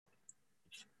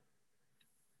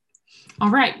All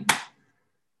right.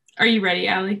 Are you ready,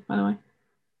 Allie, by the way?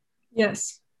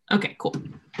 Yes. Okay, cool.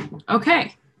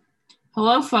 Okay.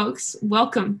 Hello, folks.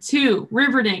 Welcome to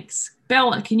Riverdinks.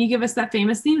 Bella, can you give us that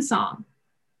famous theme song?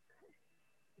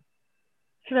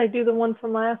 Should I do the one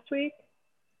from last week?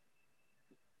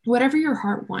 Whatever your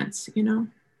heart wants, you know?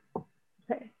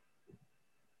 Okay.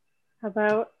 How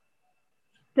about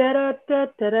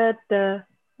da-da-da-da-da-da,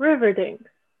 Riverdinks?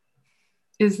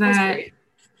 Is that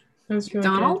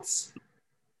McDonald's?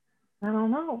 I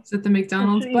don't know. Is it the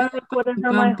McDonald's? You think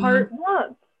whatever my heart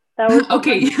wants. That was what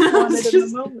okay. I wanted in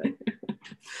the moment.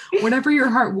 Whatever your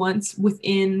heart wants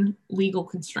within legal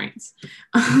constraints.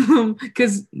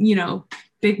 Because,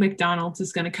 Big McDonald's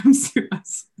is going to come sue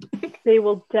us. They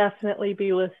will definitely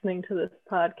be listening to this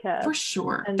podcast. For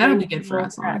sure. That'll be good for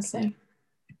us, honestly.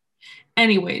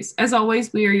 Anyways, as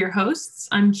always, we are your hosts.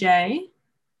 I'm Jay.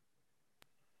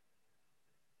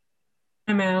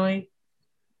 I'm Allie.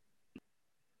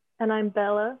 And I'm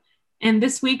Bella. And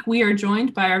this week we are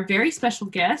joined by our very special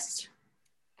guest,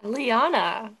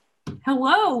 Liana.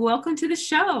 Hello, welcome to the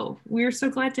show. We are so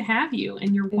glad to have you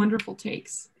and your wonderful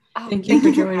takes. Thank you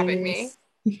for joining me.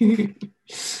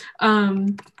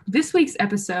 This week's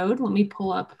episode, let me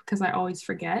pull up, because I always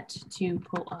forget to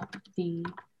pull up the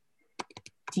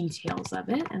details of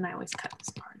it, and I always cut this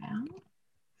part out.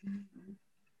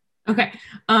 Okay.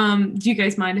 Do you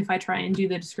guys mind if I try and do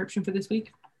the description for this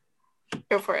week?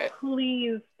 Go for it.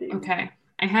 Please do. Okay.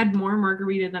 I had more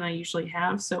margarita than I usually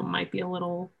have, so it might be a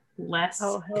little less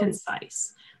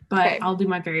concise, but okay. I'll do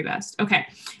my very best. Okay.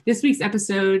 This week's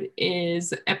episode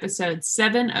is episode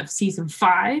 7 of season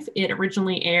 5. It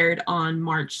originally aired on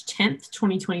March 10th,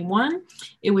 2021.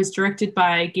 It was directed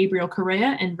by Gabriel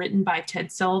Correa and written by Ted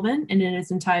Sullivan, and it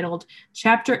is entitled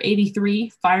Chapter 83,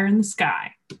 Fire in the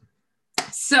Sky.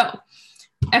 So,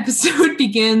 episode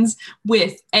begins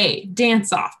with a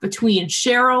dance-off between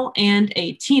Cheryl and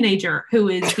a teenager who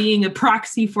is being a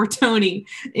proxy for Tony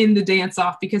in the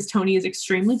dance-off because Tony is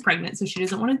extremely pregnant, so she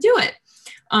doesn't want to do it.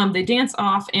 They dance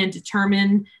off and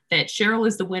determine that Cheryl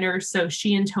is the winner, so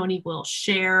she and Tony will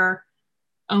share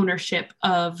ownership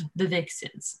of the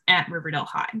Vixens at Riverdale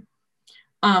High.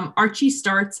 Archie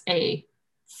starts a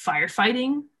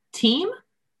firefighting team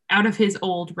out of his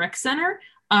old rec center,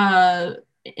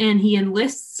 and he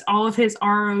enlists all of his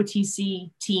ROTC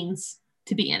teens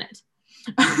to be in it.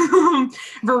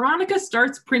 Veronica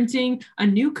starts printing a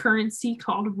new currency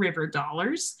called River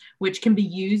Dollars, which can be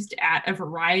used at a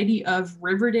variety of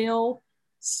Riverdale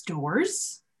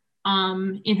stores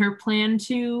in her plan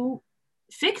to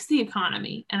fix the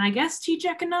economy and I guess teach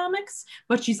economics,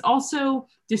 but she's also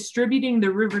distributing the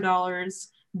River Dollars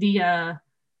via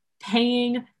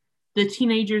paying the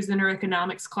teenagers in her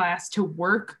economics class to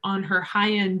work on her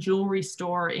high-end jewelry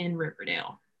store in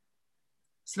Riverdale.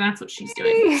 So that's what she's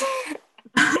doing.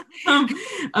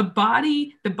 The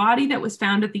body that was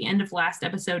found at the end of last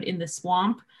episode in the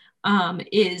swamp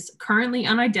is currently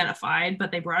unidentified,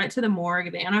 but they brought it to the morgue.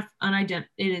 It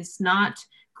is not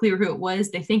clear who it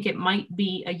was. They think it might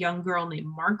be a young girl named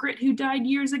Margaret who died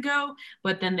years ago,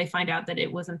 but then they find out that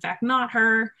it was in fact not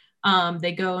her.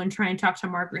 They go and try and talk to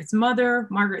Margaret's mother.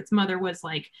 Margaret's mother was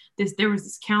like, there was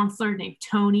this counselor named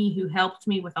Tony who helped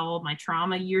me with all of my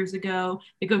trauma years ago.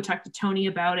 They go talk to Tony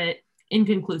about it.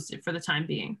 Inconclusive for the time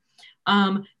being.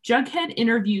 Jughead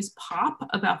interviews Pop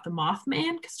about the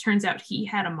Mothman, because turns out he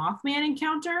had a Mothman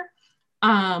encounter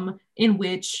in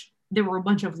which there were a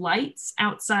bunch of lights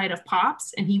outside of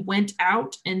Pop's, and he went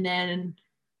out, and then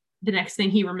the next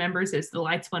thing he remembers is the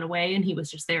lights went away and he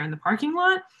was just there in the parking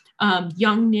lot.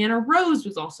 Young Nana Rose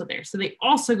was also there. So they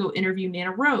also go interview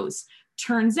Nana Rose.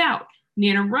 Turns out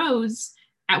Nana Rose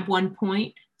at one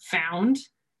point found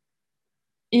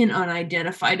an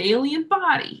unidentified alien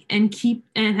body and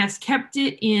has kept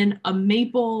it in a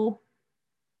maple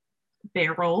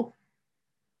barrel.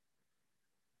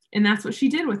 And that's what she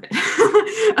did with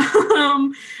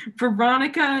it.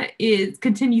 Veronica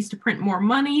continues to print more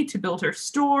money to build her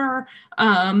store.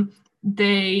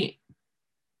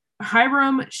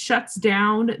 Hiram shuts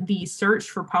down the search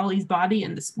for Polly's body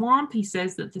in the swamp. He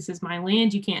says that this is my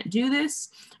land. You can't do this.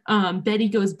 Betty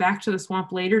goes back to the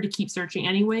swamp later to keep searching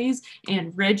anyways.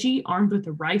 And Reggie, armed with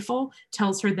a rifle,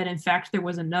 tells her that in fact there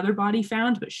was another body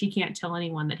found, but she can't tell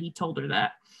anyone that he told her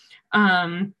that.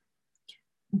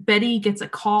 Betty gets a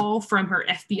call from her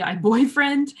FBI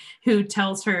boyfriend who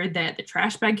tells her that the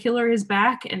trash bag killer is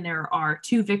back and there are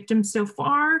 2 victims so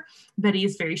far. Betty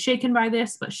is very shaken by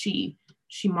this, but she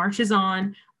marches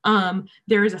on.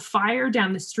 There is a fire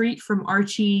down the street from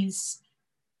Archie's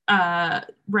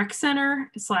rec center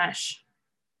 /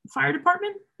 fire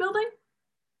department building?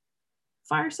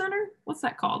 Fire center? What's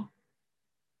that called?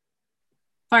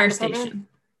 Fire station.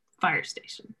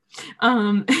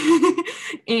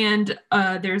 And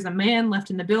there's a man left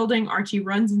in the building. Archie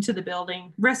runs into the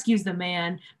building, rescues the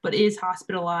man, but is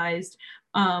hospitalized.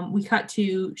 We cut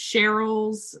to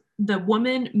Cheryl's, the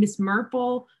woman, Miss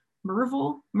Merple,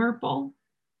 I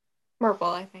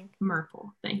think.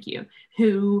 Merple, thank you.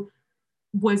 Who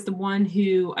was the one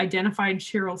who identified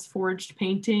Cheryl's forged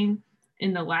painting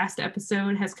in the last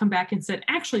episode, has come back and said,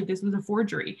 actually, this was a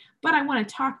forgery, but I want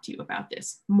to talk to you about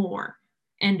this more.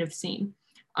 End of scene.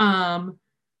 And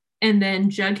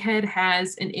then Jughead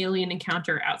has an alien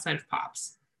encounter outside of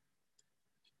Pops.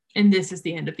 And this is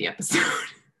the end of the episode.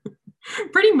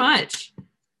 Pretty much.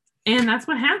 And that's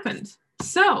what happened.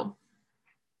 So,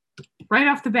 right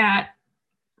off the bat,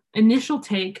 initial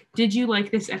take, did you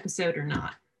like this episode or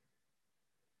not?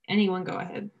 Anyone go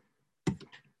ahead.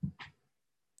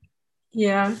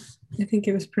 Yeah, I think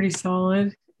it was pretty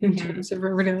solid in terms of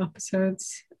Riverdale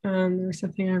episodes. There was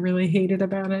nothing I really hated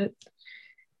about it.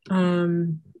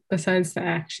 Besides the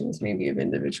actions maybe of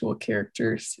individual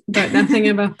characters. But nothing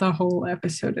about the whole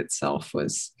episode itself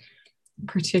was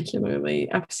particularly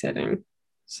upsetting.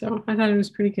 So I thought it was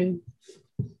pretty good.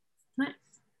 Nice.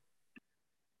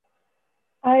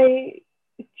 I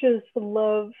just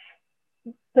love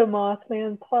the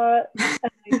Mothman plot.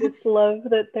 And I just love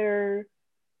that they're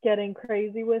getting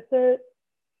crazy with it.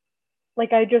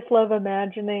 Like, I just love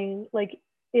imagining, like,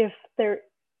 if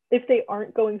they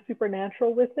aren't going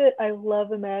supernatural with it, I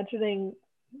love imagining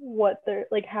what they're,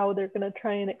 like, how they're going to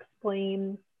try and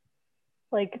explain,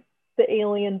 like, the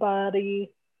alien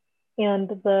body and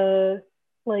the,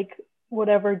 like,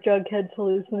 whatever Jughead's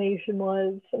hallucination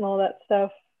was and all that stuff.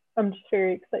 I'm just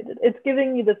very excited. It's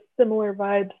giving me the similar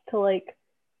vibes to, like,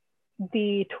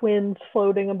 the twins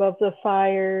floating above the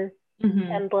fire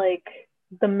and, like,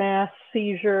 the mass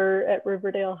seizure at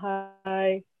Riverdale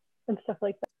High and stuff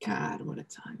like that. God, what a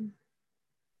time.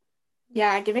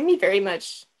 Yeah, giving me very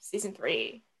much season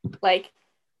 3. Like,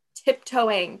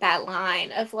 tiptoeing that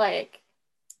line of, like,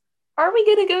 are we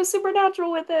gonna go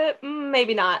supernatural with it?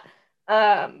 Maybe not.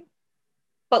 But,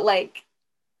 like,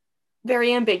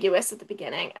 very ambiguous at the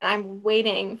beginning. And I'm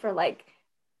waiting for, like,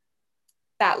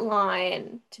 that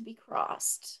line to be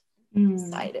crossed.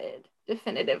 Decided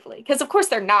definitively. Because, of course,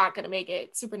 they're not going to make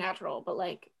it supernatural. But,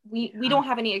 like, we don't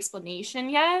have any explanation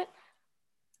yet.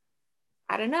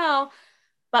 I don't know.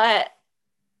 But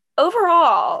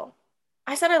overall,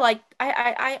 I said I liked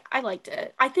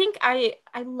it. I think I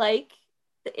like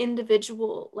the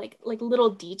individual, like little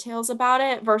details about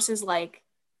it versus, like,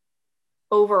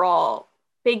 overall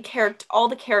big character, all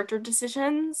the character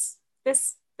decisions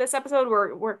this episode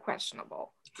were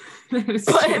questionable.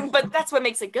 but that's what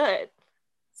makes it good.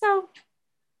 So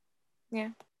yeah.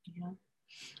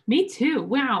 Me too.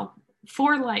 Wow.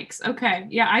 4 likes. Okay.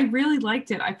 Yeah, I really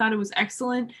liked it. I thought it was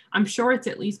excellent. I'm sure it's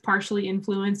at least partially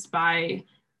influenced by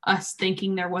us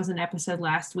thinking there was an episode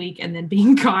last week and then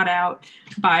being caught out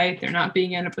by there not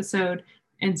being an episode.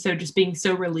 And so just being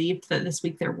so relieved that this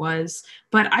week there was.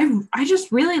 But I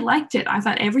just really liked it. I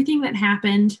thought everything that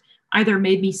happened either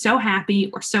made me so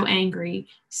happy or so angry.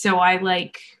 So I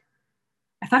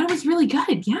thought it was really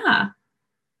good. Yeah.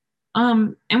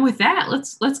 And with that,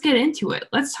 let's get into it.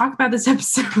 Let's talk about this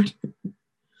episode.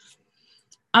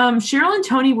 Cheryl and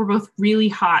Tony were both really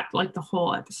hot, like the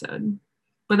whole episode.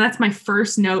 But that's my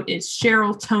first note is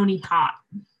Cheryl, Tony hot.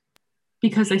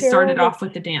 Because they started off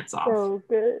with the dance off. So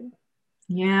good.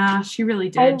 Yeah, she really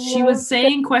did. She was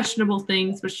saying questionable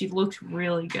things, but she looked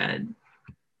really good.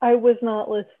 I was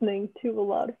not listening to a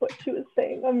lot of what she was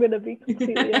saying. I'm going to be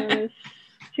completely honest.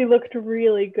 She looked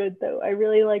really good, though. I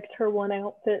really liked her one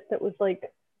outfit that was,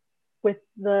 like, with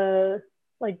the,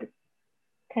 like,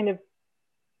 kind of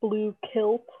blue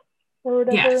kilt or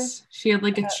whatever. Yes, she had,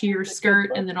 like, a cheer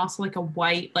skirt and then also, like, a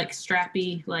white, like,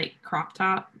 strappy, like, crop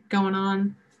top going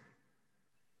on.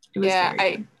 It was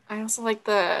very good. I also like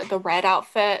the red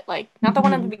outfit, like, not the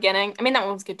one in the beginning. I mean, that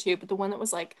one was good, too, but the one that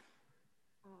was, like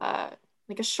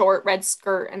a short red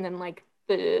skirt and then, like,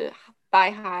 the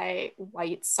thigh-high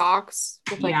white socks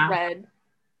with, like, red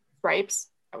stripes.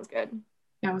 That was good.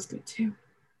 That was good, too.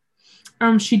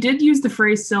 She did use the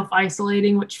phrase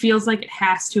self-isolating, which feels like it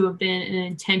has to have been an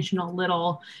intentional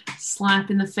little slap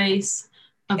in the face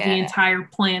of the entire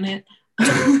planet,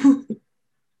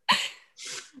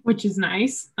 which is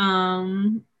nice.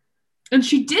 And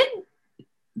she did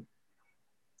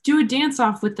do a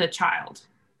dance-off with the child.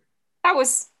 That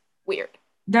was weird.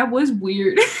 That was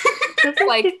weird. Doesn't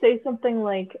like, she say something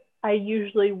like, I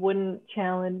usually wouldn't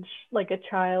challenge, like, a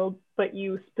child, but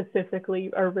you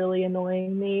specifically are really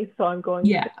annoying me, so I'm going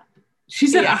to She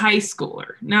said a high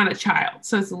schooler, not a child,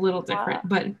 so it's a little different.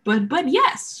 But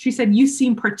yes, she said you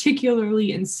seem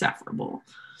particularly insufferable.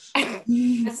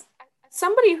 As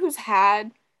somebody who's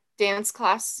had dance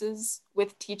classes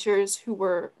with teachers who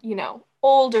were, you know,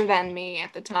 older than me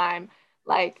at the time,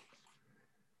 like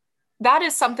that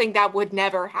is something that would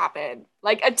never happen.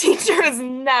 Like a teacher is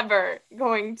never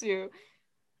going to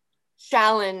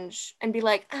challenge and be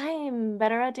like, I'm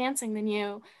better at dancing than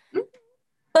you.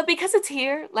 But because it's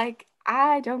here, like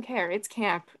I don't care. It's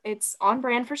camp. It's on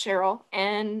brand for Cheryl,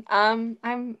 and I'm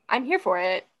here for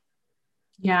it.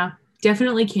 Yeah,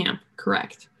 definitely camp.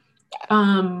 Correct.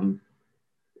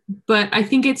 But I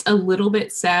think it's a little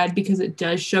bit sad because it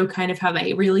does show kind of how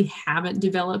they really haven't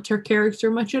developed her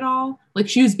character much at all. Like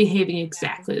she was behaving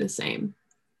exactly the same.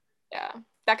 Yeah,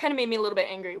 that kind of made me a little bit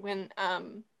angry when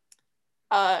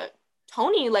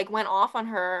Tony like went off on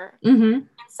her and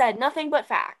said nothing but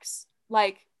facts.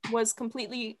 Like was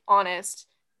completely honest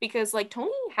because like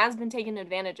Tony has been taken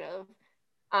advantage of.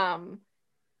 And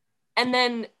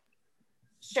then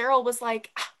Cheryl was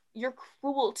like, your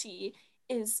cruelty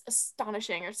is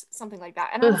astonishing or something like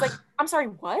that. And I was like, I'm sorry,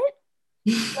 what?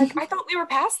 Like, I thought we were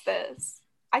past this.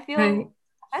 I feel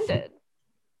offended.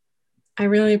 I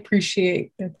really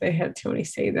appreciate that they had Tony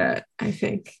say that, I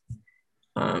think.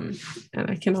 And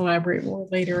I can elaborate more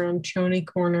later on Choni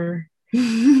Corner.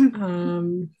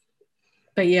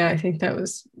 But yeah, I think that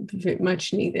was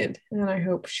much needed. And I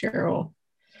hope Cheryl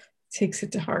takes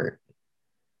it to heart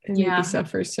and maybe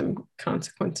suffers some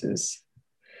consequences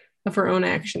of her own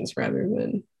actions rather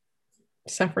than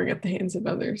suffering at the hands of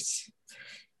others.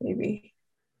 Maybe.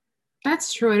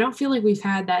 That's true. I don't feel like we've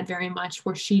had that very much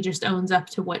where she just owns up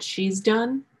to what she's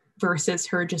done versus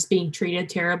her just being treated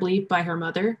terribly by her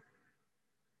mother.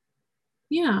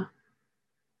 Yeah.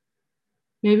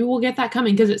 Maybe we'll get that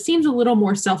coming because it seems a little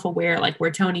more self-aware, like where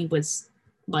Tony was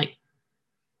like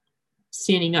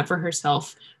standing up for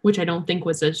herself, which I don't think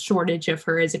was a shortage of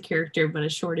her as a character, but a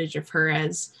shortage of her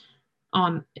as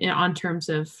on terms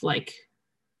of like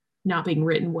not being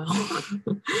written well.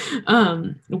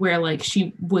 Where like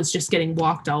she was just getting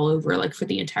walked all over like for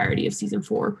the entirety of season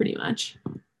 4 pretty much.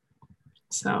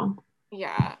 So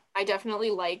yeah, I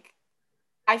definitely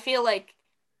I feel like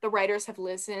the writers have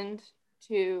listened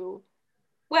to,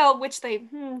 well, which they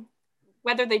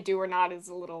whether they do or not is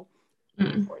a little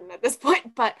important at this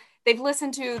point, but they've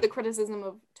listened to the criticism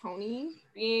of Tony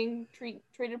being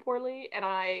treated poorly, and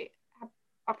I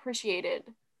appreciated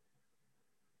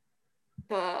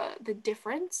the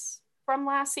difference from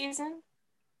last season.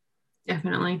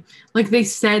 Definitely. Like they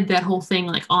said that whole thing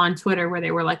like on Twitter where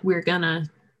they were like, we're gonna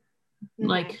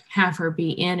like have her be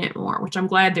in it more, which I'm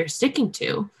glad they're sticking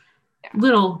to.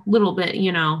 Yeah. Little bit,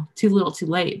 you know, too little too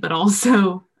late, but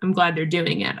also I'm glad they're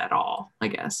doing it at all, I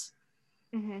guess.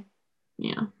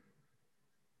 Yeah.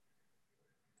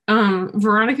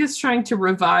 Veronica's trying to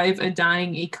revive a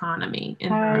dying economy in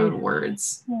her own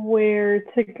words. Swear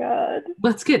to God.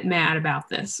 Let's get mad about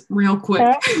this real quick.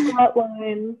 That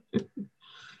plotline.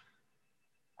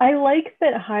 I like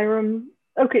that Hiram.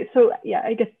 Okay, so yeah,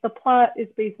 I guess the plot is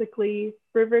basically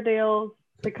Riverdale's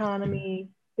economy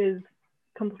is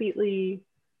completely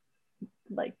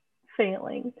like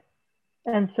failing.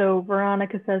 And so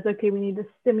Veronica says, okay, we need to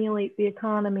stimulate the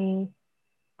economy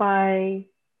by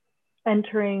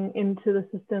entering into the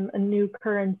system a new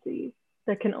currency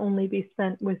that can only be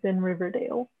spent within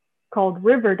Riverdale called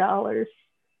River Dollars,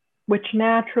 which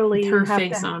naturally her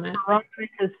face on it.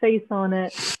 Veronica's face on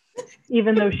it,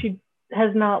 even though she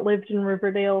has not lived in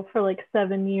Riverdale for like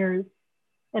 7 years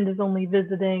and is only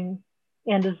visiting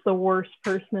and is the worst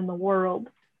person in the world.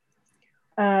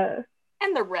 And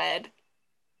the red,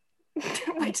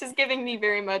 which is giving me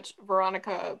very much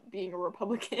Veronica being a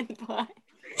Republican vibe.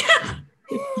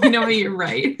 You know, you're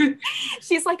right.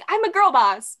 She's like, I'm a girl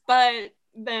boss, but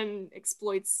then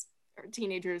exploits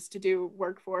teenagers to do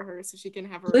work for her so she can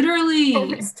have her literally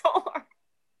jewelry store.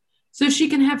 So she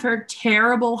can have her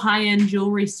terrible high-end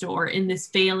jewelry store in this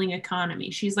failing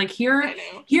economy. She's like, here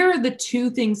are the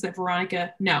 2 things that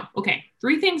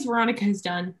three things Veronica has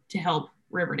done to help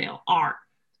Riverdale are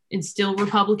instill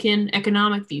Republican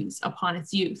economic views upon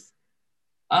its youth,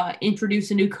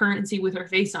 introduce a new currency with her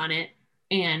face on it,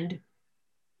 and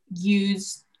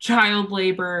use child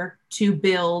labor to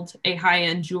build a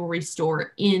high-end jewelry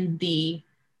store in the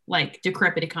like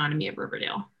decrepit economy of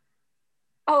Riverdale.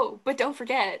 Oh, but don't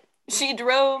forget, she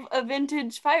drove a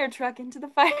vintage fire truck into the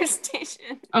fire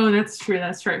station. Oh, that's true.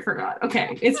 That's right. I forgot.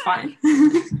 Okay, it's fine.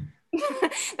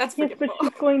 That's yes, but she's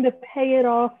going to pay it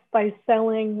off by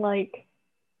selling like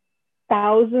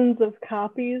thousands of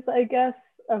copies, I guess,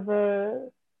 of a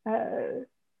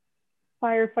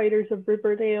Firefighters of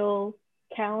Riverdale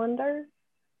calendar.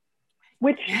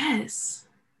 Which yes.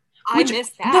 I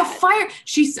missed that. The fire,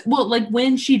 like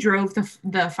when she drove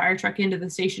the fire truck into the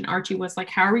station, Archie was like,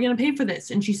 how are we going to pay for this?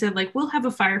 And she said, like, we'll have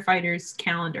a firefighter's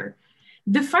calendar.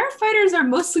 The firefighters are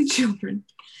mostly children.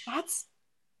 That's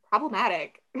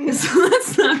problematic. So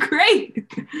that's not great.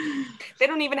 They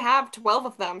don't even have 12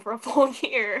 of them for a full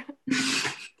year.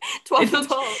 12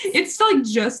 adults. It's like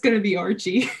just going to be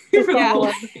Archie. For the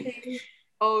whole thing.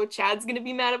 Oh, Chad's going to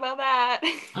be mad about that.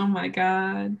 Oh my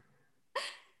God.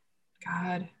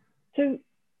 So,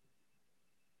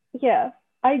 yeah,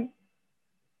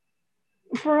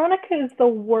 Veronica is the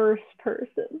worst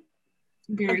person.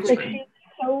 Very like,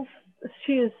 true.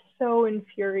 She is so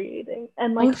infuriating.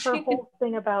 And like her whole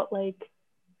thing about like,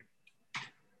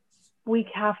 you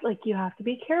have to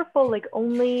be careful, like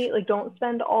only, like don't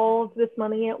spend all of this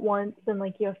money at once. And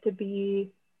like, you have to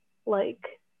be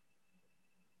like,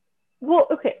 well,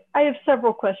 okay, I have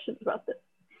several questions about this.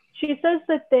 She says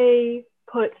that they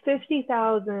put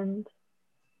 $50,000,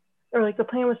 or like the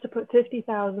plan was to put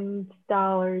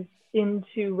 $50,000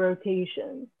 into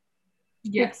rotation.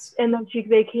 Yes. And then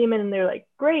they came in and they're like,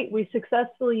 great, we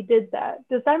successfully did that.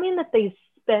 Does that mean that they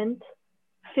spent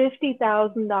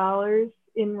 $50,000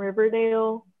 in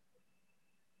Riverdale?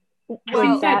 I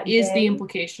think that is the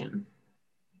implication.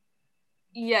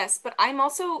 Yes, but I'm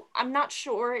not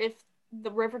sure if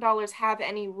the Riverdollars have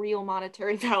any real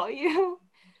monetary value.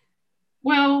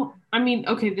 Well, I mean,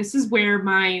 okay, this is where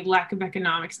my lack of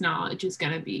economics knowledge is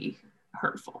going to be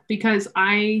hurtful, because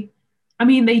I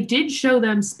mean, they did show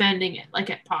them spending it, like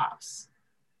at Pops.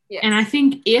 Yes. And I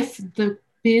think if the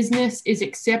business is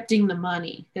accepting the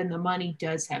money, then the money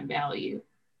does have value.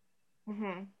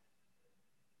 Mm-hmm.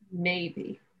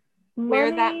 Maybe.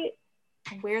 Where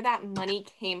that money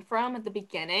came from at the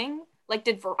beginning? Like,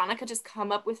 did Veronica just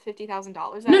come up with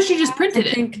 $50,000? No, she just printed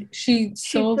it. I think she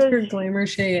sold her Glamour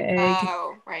Shea egg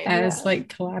as like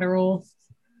collateral.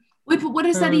 Wait, but what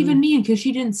does that even mean? Because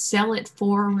she didn't sell it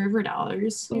for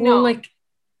 $Riverdollars. Well, like,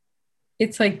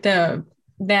 it's like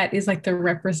that is like the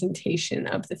representation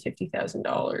of the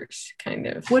 $50,000 kind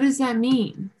of. What does that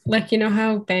mean? Like, you know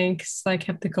how banks like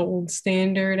have the gold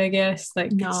standard, I guess,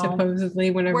 like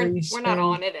supposedly whenever you spend. We're not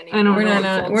on it anymore.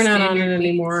 We're not on it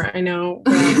anymore. I know.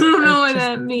 I don't know what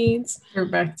that means. We're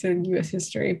back to US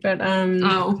history, but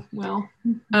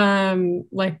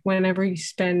like whenever you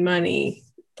spend money,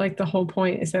 like the whole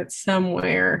point is that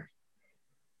somewhere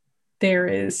there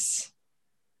is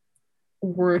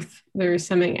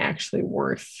something actually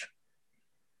worth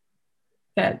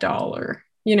that dollar.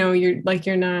 You know,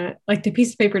 you're not like, the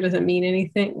piece of paper doesn't mean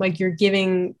anything. Like, you're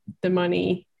giving the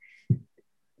money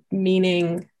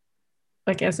meaning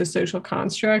like as a social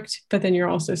construct, but then you're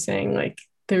also saying like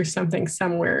there's something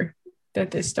somewhere that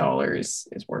this dollar is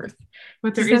worth.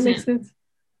 But there isn't. Make sense?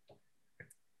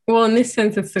 Well, in this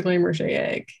sense, it's the Glamour Shea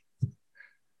egg.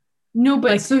 No,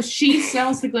 but so she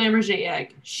sells the Glamour Shea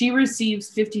egg. She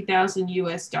receives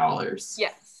 $50,000.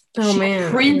 Yes. Oh, she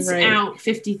prints out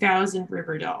 50,000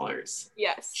 Riverdollars.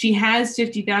 Yes. She has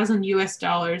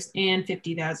 $50,000 and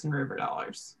 50,000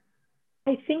 Riverdollars.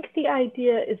 I think the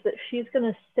idea is that she's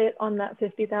going to sit on that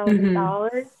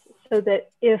 $50,000 so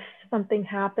that if something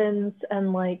happens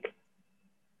and like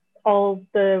all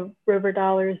the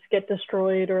Riverdollars get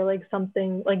destroyed, or like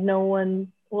something, like no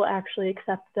one will actually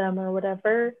accept them or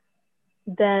whatever,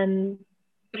 then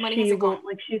she will,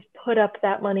 like, she's put up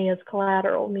that money as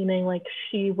collateral, meaning like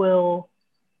she will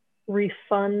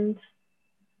refund.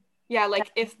 Yeah, like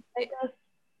if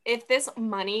this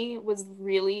money was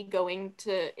really going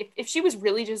to, if she was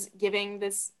really just giving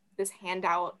this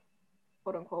handout,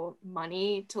 quote unquote,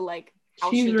 money to like how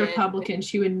she's Republican,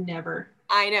 she would never.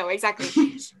 I know, exactly.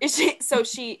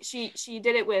 She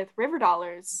did it with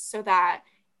Riverdollars so that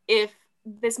if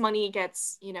this money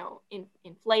gets, you know,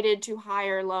 inflated too high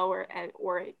or low,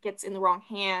 or it gets in the wrong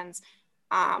hands,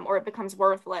 or it becomes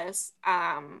worthless,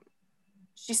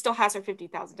 she still has her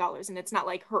 $50,000, and it's not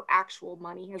like her actual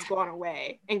money has gone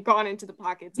away and gone into the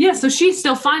pockets. Yeah, so she's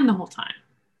still fine the whole time.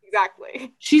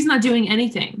 Exactly. She's not doing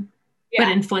anything but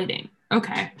inflating.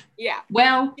 Okay. Yeah.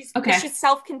 Well, she's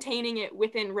self-containing it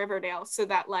within Riverdale so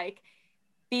that like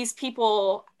these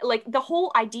people, like the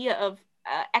whole idea of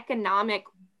economic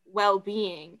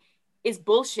well-being is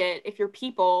bullshit if your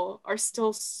people are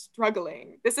still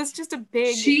struggling. This is just a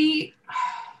big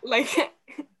like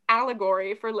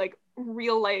allegory for like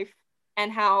real life and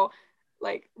how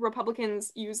like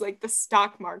Republicans use like the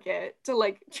stock market to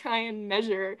like try and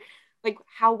measure like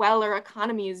how well our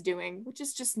economy is doing, which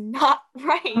is just not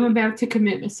right. I'm about to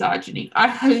commit misogyny. I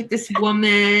hate this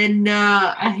woman.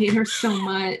 I hate her so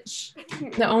much.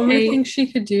 The only thing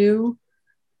she could do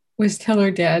was tell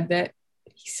her dad that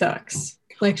he sucks.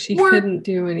 Like she couldn't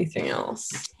do anything else.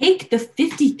 Take the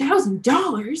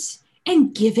 $50,000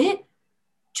 and give it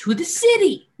to the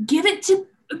city. Give it to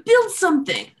build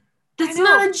something. That's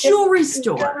not a jewelry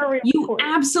store. You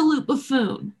absolute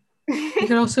buffoon. You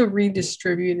could also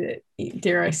redistribute it,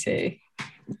 dare I say.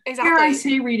 Exactly. Dare I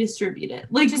say redistribute it.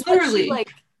 Like, literally.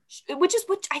 Which is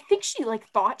what I think she, like,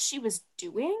 thought she was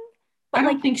doing. But I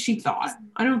don't think she thought.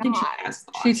 I don't think she has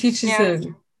thought. She teaches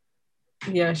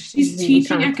she's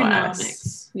teaching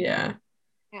economics. Yeah.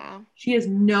 Yeah. She has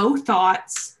no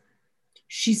thoughts.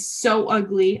 She's so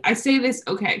ugly. I say this,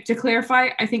 okay, to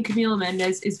clarify, I think Camila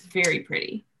Mendes is very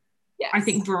pretty. Yes. I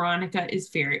think Veronica is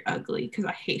very ugly because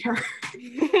I hate her.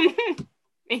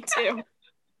 Me too.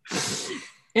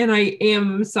 And I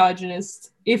am a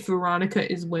misogynist. If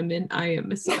Veronica is women, I am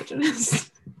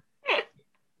misogynist.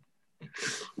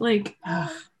 Like,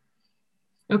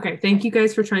 okay, thank you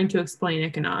guys for trying to explain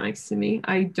economics to me.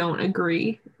 I don't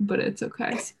agree, but it's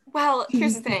okay. Well,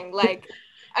 here's the thing. Like,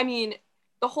 I mean,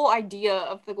 the whole idea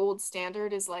of the gold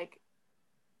standard is, like,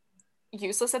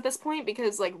 useless at this point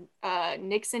because, like,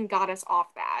 Nixon got us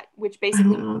off that, which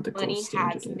basically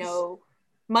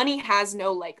money has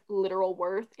no like literal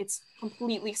worth. It's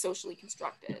completely socially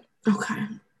constructed. Okay.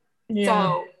 Yeah.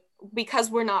 So because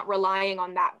we're not relying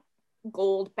on that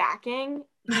gold backing,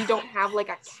 we don't have like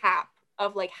a cap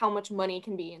of like how much money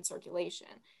can be in circulation.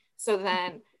 So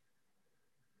then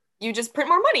you just print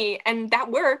more money, and that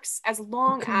works as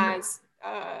long as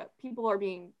people are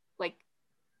being like,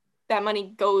 that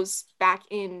money goes back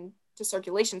into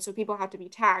circulation. So people have to be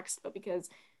taxed, but because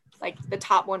like the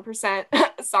top 1%,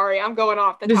 sorry, I'm going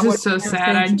off. This is so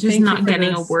sad. I'm just not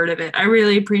getting a word of it. I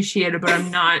really appreciate it, but I'm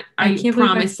not. I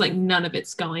promise, like, none of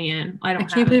it's going in. I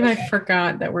can't believe I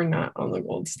forgot that we're not on the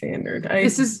gold standard.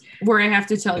 This is where I have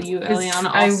to tell you,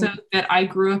 Eliana, also that I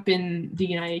grew up in the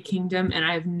United Kingdom and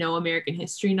I have no American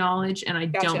history knowledge, and I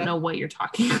don't know what you're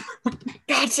talking about.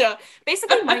 Gotcha.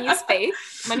 Basically, money is fake.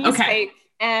 Money is fake,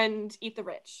 and eat the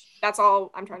rich. That's all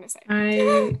I'm trying to say.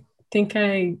 I think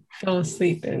I fell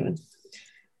asleep in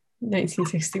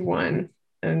 1961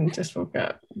 and just woke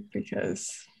up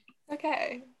because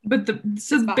but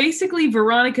basically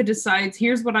Veronica decides,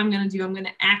 here's what I'm going to do. I'm going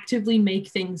to actively make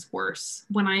things worse.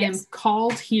 When I am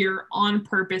called here on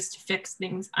purpose to fix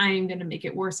things, I am going to make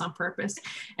it worse on purpose.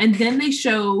 And then they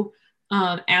show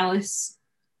Alice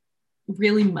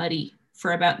really muddy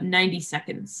for about 90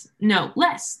 seconds. No,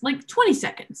 less, like 20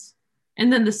 seconds.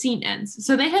 And then the scene ends.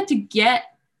 So they had to get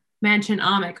Mädchen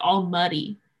Amick all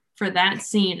muddy for that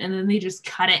scene, and then they just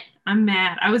cut it. I'm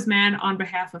mad. I was mad on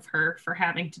behalf of her for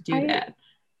having to do that.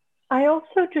 I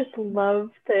also just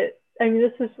love that. I mean,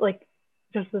 this is like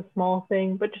just a small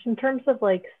thing, but just in terms of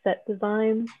like set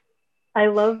design, I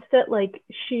love that like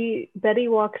Betty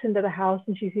walks into the house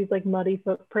and she sees like muddy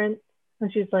footprints,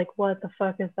 and she's like, what the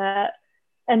fuck is that?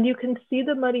 And you can see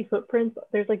the muddy footprints.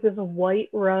 There's like this white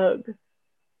rug,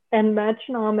 and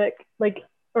Mädchen Amick, like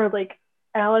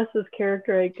Alice's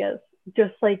character, I guess,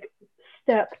 just like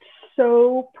stepped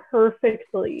so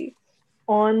perfectly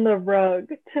on the rug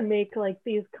to make like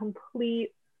these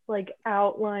complete like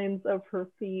outlines of her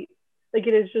feet. Like,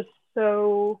 it is just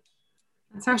so.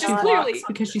 That's how she walks,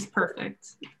 because she's perfect.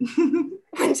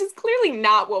 Which is clearly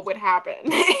not what would happen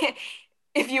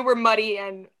if you were muddy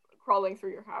and crawling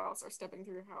through your house or stepping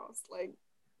through your house. Like,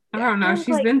 I don't know.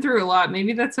 She's been through a lot.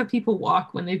 Maybe that's how people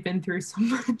walk when they've been through so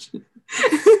much.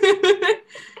 I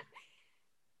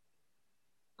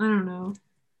don't know.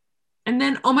 And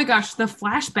then, oh my gosh, the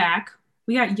flashback.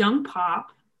 We got young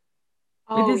Pop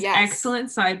with his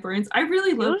excellent sideburns. I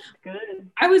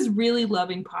was really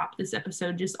loving Pop this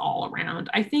episode, just all around.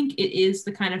 I think it is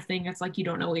the kind of thing that's like, you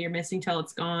don't know what you're missing till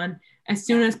it's gone. As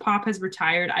soon as Pop has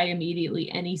retired,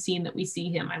 any scene that we see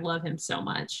him, I love him so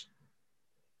much.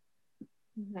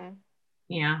 Mm-hmm.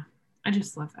 Yeah, I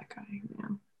just love that guy. Yeah.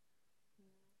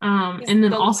 And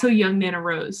then also young Nana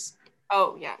Rose.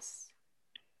 Oh, yes.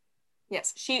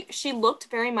 Yes, she looked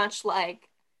very much like,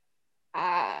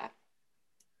 I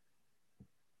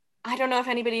don't know if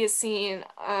anybody has seen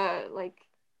like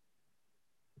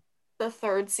the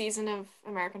third season of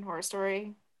American Horror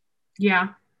Story. Yeah.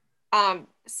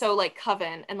 So like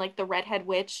Coven and like the redhead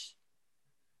witch.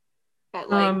 That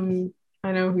like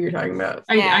I know who you're talking about.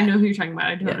 I know who you're talking about.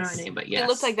 I don't know her name, but yes. It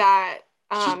looked like that.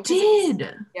 She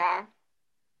did. Yeah.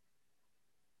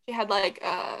 She had like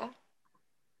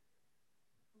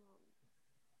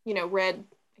red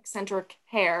eccentric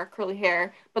hair, curly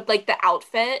hair, but like the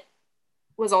outfit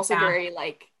was also very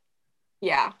like,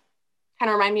 kind of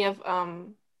remind me of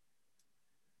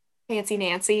Fancy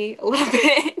Nancy a little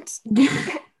bit.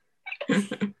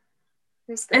 It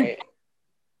was great.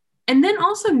 And then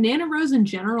also Nana Rose in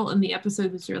general in the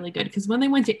episode was really good because when they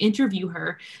went to interview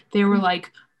her, they were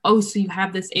like, oh, so you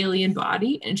have this alien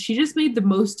body? And she just made the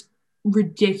most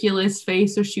ridiculous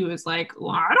face. So she was like,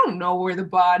 well, I don't know where the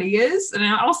body is, and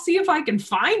I'll see if I can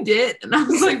find it. And I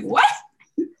was like, what?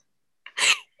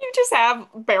 You just have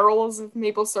barrels of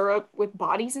maple syrup with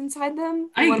bodies inside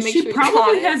them. She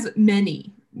probably has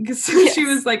many. So yes. She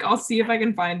was like, I'll see if I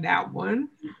can find that one.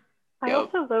 I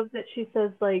also love that she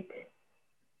says, like,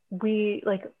 we,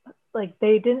 like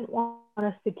they didn't want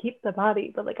us to keep the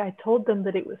body, but, like, I told them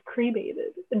that it was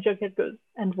cremated. And Jughead goes,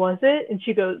 and was it? And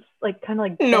she goes, like, kind of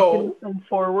like, no.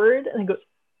 Forward, and goes,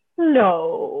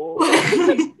 no.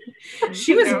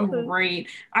 She was great.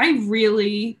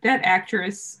 That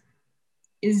actress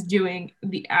is doing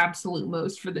the absolute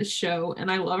most for this show, and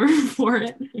I love her for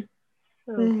it.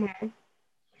 Mm-hmm.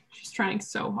 She's trying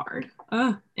so hard.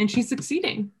 And she's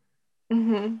succeeding.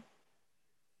 Mm-hmm.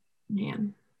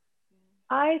 Man.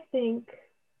 I think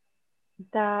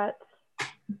that...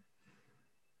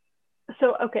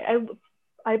 So, okay,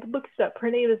 I looked it up. Her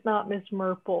name is not Miss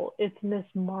Murple. It's Miss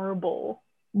Marble.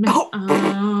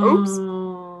 Oops.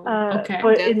 Okay.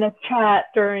 But in the chat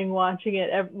during watching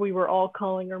it, we were all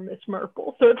calling her Miss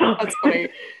Murple. So it's all That's funny.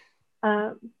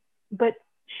 But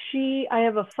I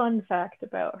have a fun fact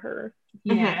about her.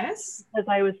 Yes. Because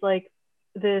I was like,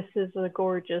 this is a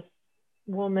gorgeous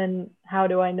woman. How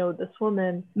do I know this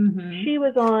woman? Mm-hmm. She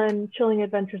was on Chilling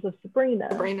Adventures of Sabrina.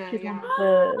 She's one of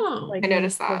the I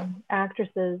noticed that.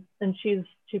 actresses, and she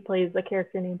plays a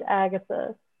character named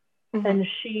Agatha. Mm-hmm. And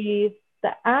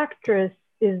the actress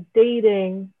is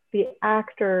dating the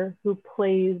actor who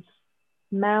plays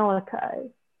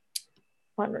Malachi.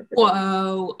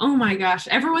 Whoa. Oh my gosh.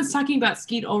 Everyone's talking about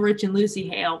Skeet Ulrich and Lucy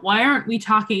Hale. Why aren't we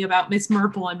talking about Miss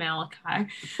Murple and Malachi?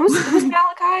 Who's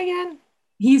Malachi again?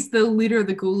 He's the leader of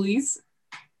the Ghoulies.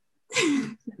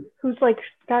 Who's like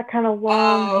got kind of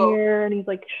long hair, and he's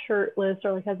like shirtless,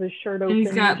 or like has his shirt open. And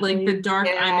he's got like the dark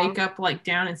eye makeup like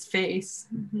down his face.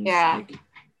 He's like,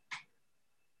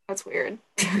 that's weird.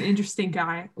 An interesting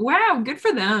guy. Wow, good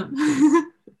for them.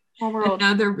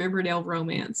 Another Riverdale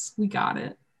romance. We got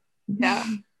it. Yeah.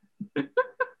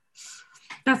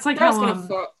 That's like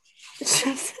how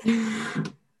it's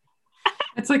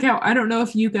like how I don't know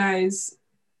if you guys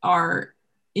are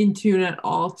in tune at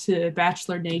all to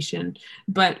Bachelor Nation,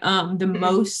 but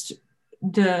the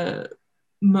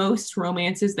most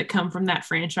romances that come from that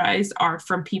franchise are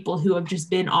from people who have just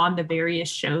been on the various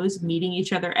shows, meeting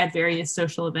each other at various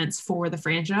social events for the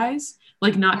franchise.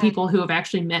 Like not people who have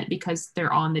actually met because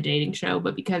they're on the dating show,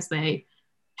 but because they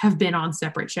have been on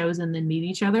separate shows and then meet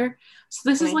each other. So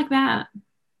this is like that.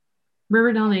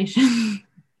 Riverdale Nation.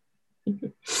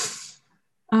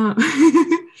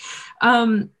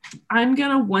 I'm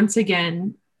gonna once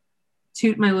again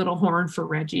toot my little horn for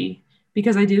Reggie,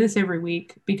 because I do this every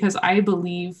week, because I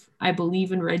believe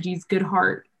in Reggie's good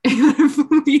heart. And I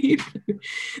believe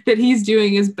that he's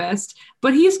doing his best,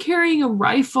 but he's carrying a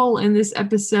rifle in this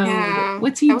episode. Yeah,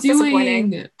 what's he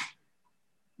doing?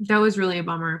 That was really a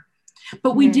bummer.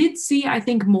 But we did see, I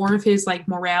think, more of his like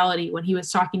morality when he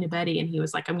was talking to Betty, and he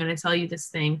was like, I'm going to tell you this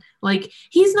thing. Like,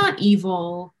 he's not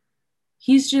evil.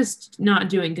 He's just not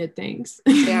doing good things.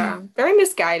 Yeah, very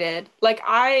misguided. Like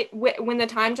when the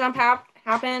time jump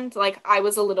happened, like I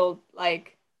was a little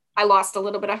like, I lost a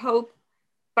little bit of hope,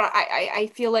 but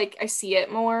I feel like I see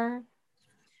it more.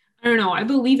 I don't know. I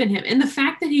believe in him. And the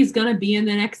fact that he's going to be in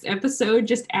the next episode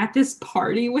just at this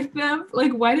party with them,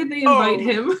 like, why did they invite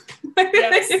him?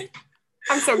 Yes.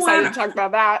 I'm so excited to talk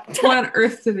about that. Why on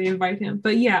earth did they invite him?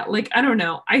 But yeah, like, I don't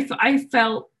know. I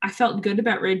felt good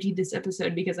about Reggie this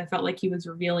episode because I felt like he was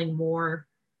revealing more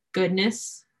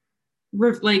goodness.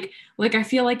 Like I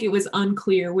feel like it was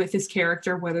unclear with his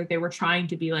character whether they were trying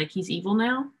to be like he's evil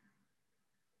now,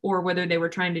 or whether they were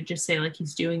trying to just say like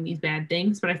he's doing these bad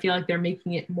things. But I feel like they're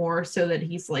making it more so that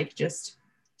he's like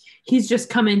he's just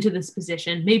come into this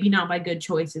position, maybe not by good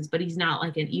choices, but he's not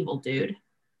like an evil dude.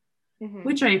 Mm-hmm.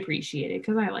 Which I appreciated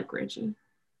because I like Reggie.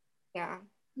 Yeah.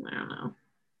 I don't know.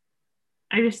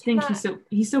 I just think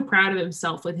he's so proud of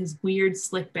himself with his weird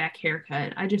slick back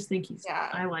haircut. I just think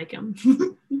I like him.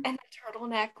 And the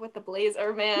turtleneck with the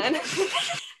blazer, man.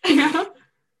 Yeah.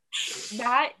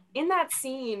 That in that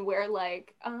scene where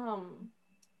like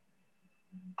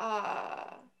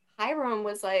Hiram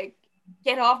was like,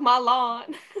 get off my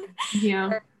lawn. Yeah.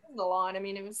 Or the lawn. I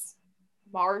mean, it was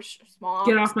marsh, swamp.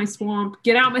 Get off my swamp.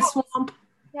 Get out my swamp.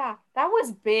 Yeah, that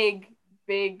was big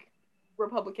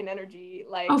Republican energy.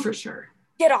 Like, oh, for sure.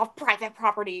 get off private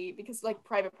property, because like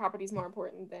private property is more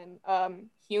important than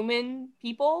human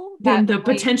people. Than the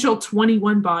potential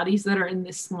 21 bodies that are in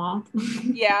this swamp.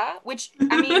 Yeah, which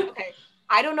I mean, okay,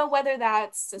 I don't know whether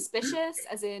that's suspicious,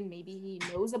 as in maybe he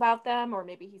knows about them or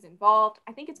maybe he's involved.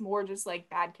 I think it's more just like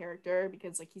bad character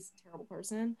because like he's a terrible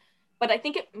person. But I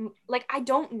think it, like, I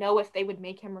don't know if they would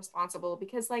make him responsible,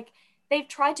 because like they've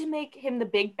tried to make him the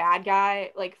big bad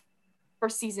guy like for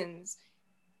seasons,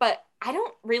 but I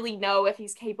don't really know if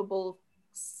he's capable of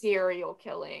serial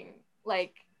killing.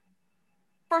 Like,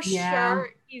 for sure,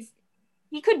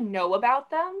 he could know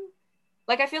about them.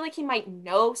 Like, I feel like he might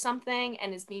know something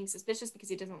and is being suspicious because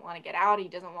he doesn't want to get out. He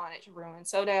doesn't want it to ruin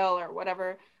Sodale or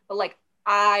whatever. But like,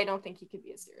 I don't think he could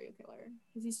be a serial killer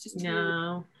because he's just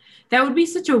no. That would be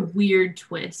such a weird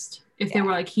twist if they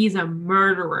were like, he's a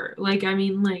murderer. Like, I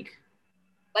mean, like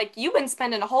you've been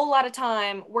spending a whole lot of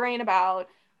time worrying about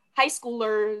high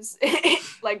schoolers,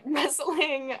 like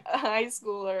wrestling a high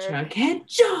schooler. Jughead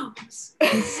Jones.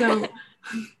 So,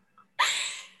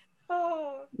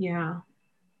 yeah.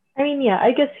 I mean, yeah,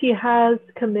 I guess he has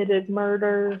committed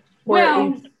murder or at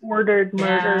least ordered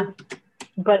murder,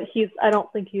 but I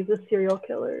don't think he's a serial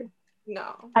killer.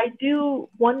 No. I do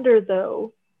wonder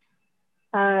though,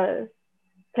 because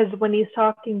when he's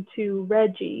talking to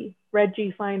Reggie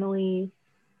finally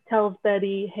tells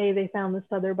Betty, hey, they found this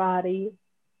other body.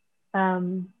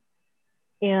 And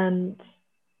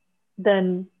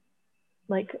then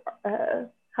like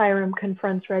Hiram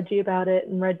confronts Reggie about it,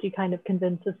 and Reggie kind of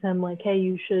convinces him like, hey,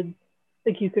 you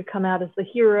could come out as the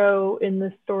hero in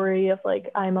this story of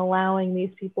like, I'm allowing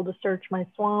these people to search my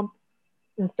swamp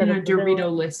instead of a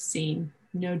Dorito-less scene.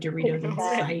 No Doritos in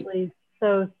sight.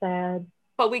 So sad.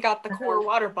 But we got the Core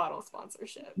water bottle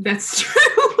sponsorship. That's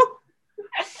true.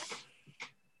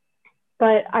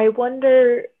 But I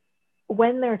wonder,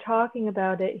 when they're talking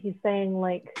about it, he's saying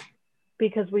like,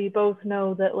 because we both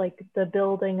know that like the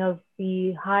building of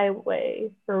the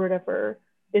highway or whatever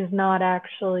is not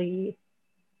actually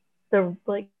the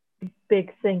like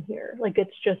big thing here. Like,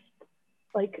 it's just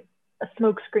like a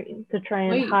smoke screen to try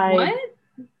and hide. What?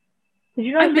 Did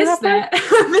you not I missed that?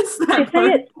 I missed that. They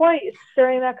say it twice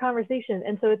during that conversation,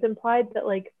 and so it's implied that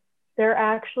like they're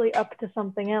actually up to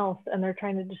something else, and they're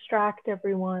trying to distract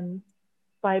everyone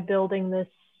by building this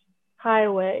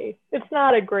highway. It's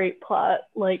not a great plot.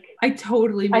 Like, I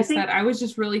totally missed that. I was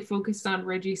just really focused on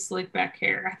Reggie's slick back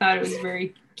hair. I thought it was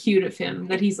very cute of him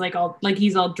that he's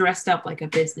he's all dressed up like a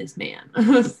businessman.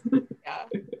 Yeah,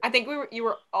 I think you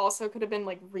were also could have been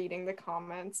like reading the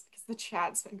comments because the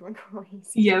chat's been going crazy.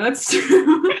 Yeah, that's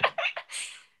true.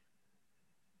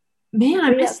 Man, I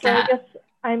missed that. I guess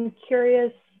I'm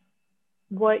curious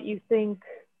what you think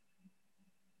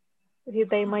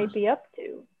they might be up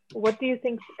to. What do you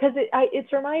think? Because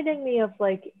it's reminding me of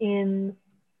like in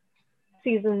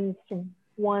seasons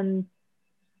 1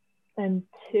 and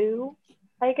 2,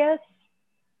 I guess.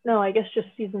 No, I guess just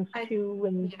seasons 2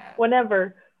 and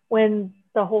whenever, when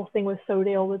the whole thing with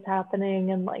Sodale was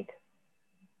happening, and like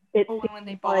when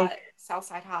they bought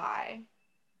Southside High.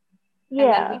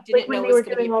 Yeah, like when they were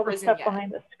doing all the stuff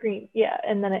behind the screen. Yeah,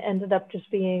 and then it ended up just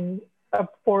being a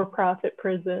for-profit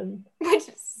prison. Which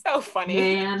is so funny.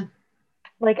 Man.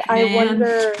 Like, I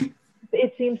wonder,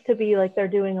 it seems to be like they're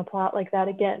doing a plot like that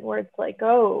again, where it's like,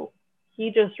 oh,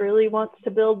 he just really wants to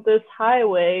build this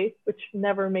highway, which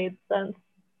never made sense.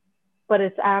 But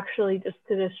it's actually just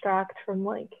to distract from,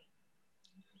 like,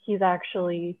 he's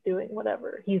actually doing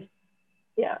whatever.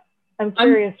 I'm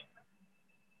curious.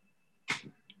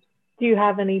 Do you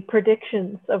have any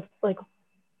predictions of, like,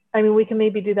 I mean, we can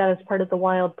maybe do that as part of the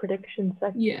wild prediction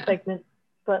segment,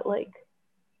 but, like,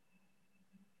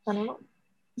 I don't know.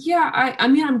 Yeah, I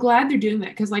mean, I'm glad they're doing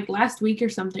that, because like last week or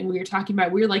something we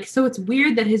were like, so it's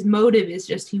weird that his motive is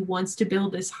just he wants to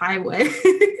build this highway.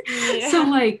 So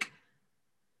like,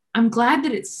 I'm glad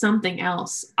that it's something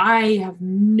else. I have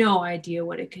no idea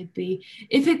what it could be.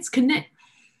 If it's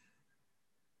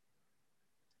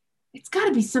it's got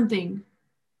to be something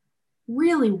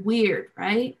really weird,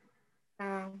 right?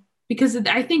 Because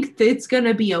I think it's going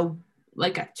to be a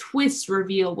twist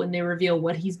reveal when they reveal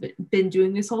what he's been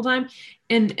doing this whole time.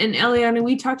 And Eliana,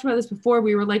 we talked about this before.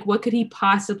 We were like, what could he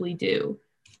possibly do?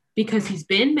 Because he's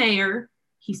been mayor,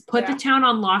 he's put the town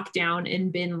on lockdown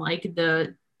and been like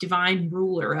the divine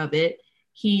ruler of it.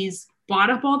 He's bought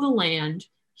up all the land.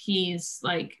 He's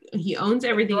like, he owns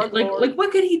everything. Like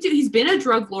what could he do? He's been a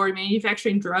drug lord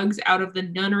manufacturing drugs out of the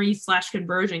nunnery /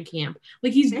 conversion camp.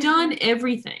 Like, he's done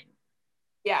everything.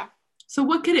 Yeah. So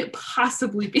what could it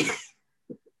possibly be?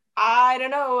 I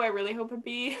don't know. I really hope it'd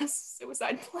be a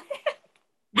suicide plan.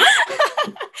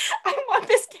 I want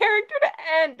this character to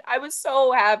end. I was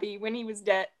so happy when he was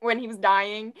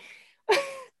dying. I'm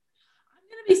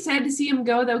gonna be sad to see him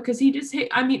go though, because he just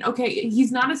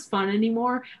he's not as fun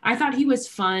anymore. I thought he was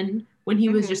fun when he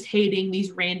was just hating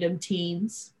these random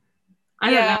teens. I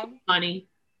thought that was funny.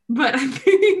 But I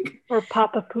think or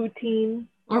Papa Poutine.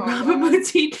 Papa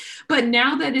Poutine. But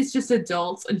now that it's just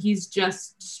adults and he's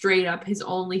just straight up, his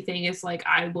only thing is like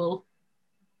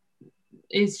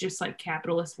is just like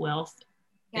capitalist wealth.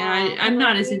 Yeah, and I'm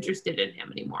not as interested in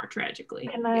him anymore, tragically.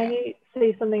 Can I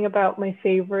say something about my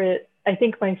favorite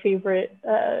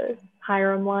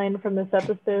Hiram line from this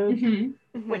episode,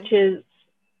 which is,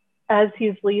 as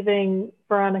he's leaving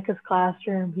Veronica's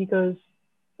classroom, he goes,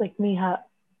 like, Mija,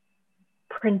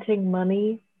 printing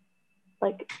money,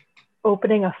 like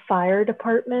opening a fire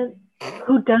department,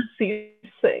 who does these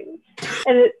things?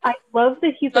 And I love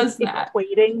that he's like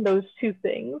equating those two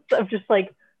things of just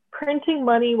like printing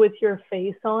money with your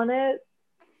face on it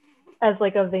as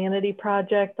like a vanity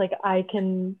project, like I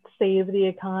can save the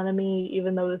economy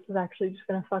even though this is actually just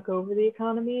gonna fuck over the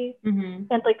economy, and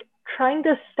like trying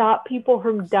to stop people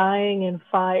from dying in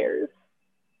fires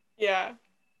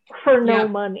for no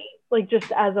money, like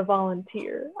just as a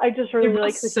volunteer. I just really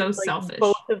like so like selfish.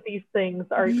 Both of these things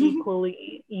are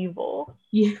equally evil.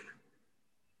 Yeah.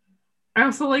 I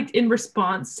also liked, in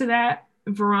response to that,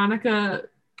 Veronica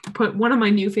put one of my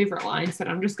new favorite lines that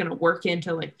I'm just going to work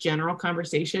into like general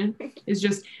conversation is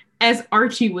just, as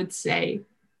Archie would say,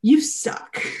 you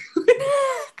suck. Which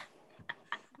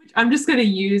I'm just going to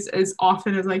use as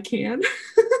often as I can.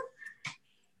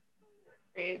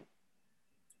 Great.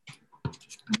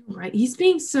 Right. He's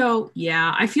being so,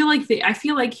 I feel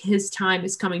like his time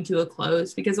is coming to a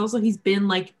close because also he's been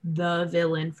like the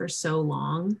villain for so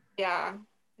long. Yeah.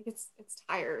 It's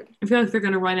tired. I feel like they're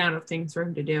going to run out of things for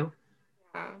him to do.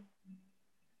 Yeah.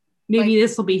 Maybe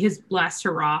this will be his last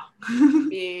hurrah.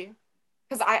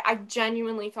 Because I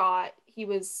genuinely thought he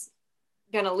was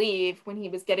going to leave when he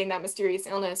was getting that mysterious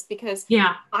illness because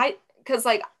I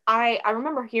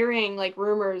remember hearing like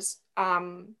rumors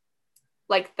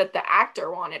like that the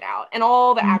actor wanted out and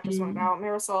all the actors wanted out.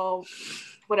 Marisol,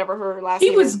 whatever her last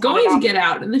name is. He was going to get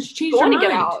out and then she changed her mind.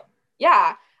 Get out.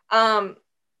 Yeah.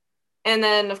 And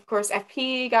then, of course,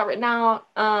 FP got written out,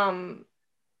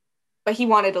 but he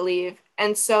wanted to leave.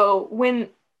 And so when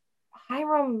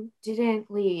Hiram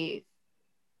didn't leave,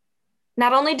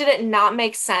 not only did it not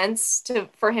make sense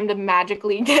for him to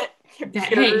magically get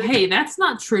cured. Hey, that's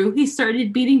not true. He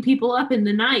started beating people up in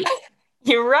the night.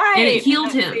 You're right. And it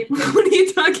healed him. What are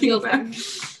you talking about?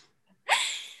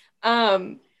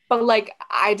 But, like,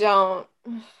 I don't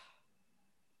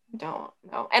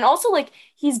know. And also, like,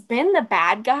 he's been the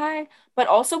bad guy, but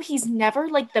also he's never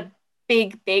like the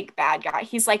big bad guy.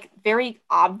 He's like very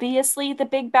obviously the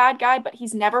big bad guy, but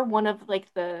he's never one of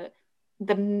like the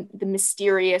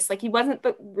mysterious, like he wasn't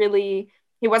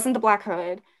the Black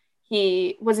Hood.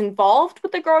 He was involved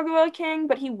with the Gargoyle King,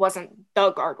 but he wasn't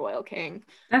the Gargoyle King.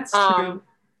 That's true.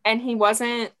 And he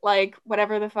wasn't like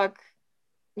whatever the fuck,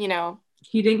 he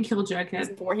didn't kill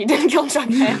Jughead. He didn't kill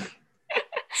Jughead.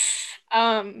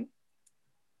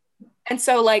 And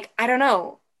so, like, I don't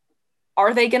know.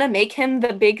 Are they gonna make him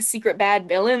the big secret bad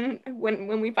villain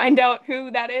when we find out who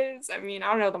that is? I mean,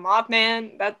 I don't know. The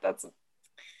Mothman. That's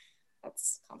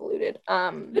convoluted.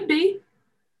 Could be.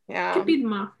 Yeah. Could be the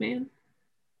Mothman.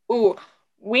 Ooh,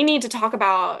 we need to talk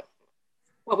about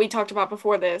what we talked about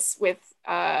before this with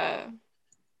the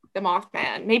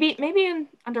Mothman. Maybe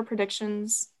under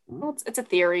predictions. Well, it's a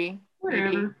theory. Whatever.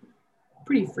 Maybe.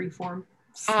 Pretty freeform.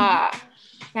 I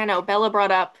know Bella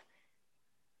brought up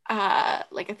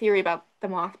like a theory about the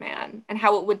Mothman and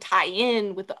how it would tie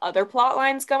in with the other plot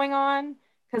lines going on.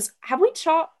 Because have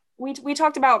we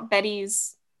talked about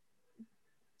Betty's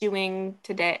doing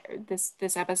today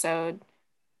this episode?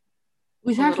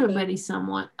 We talked about Betty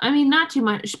somewhat. I mean, not too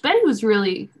much. Betty was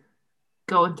really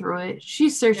going through it.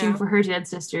 She's searching for her dead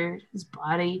sister's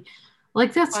body.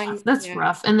 Like that's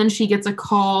rough. And then she gets a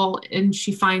call and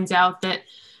she finds out that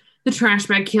the trash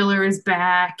bag killer is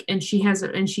back, and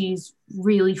she's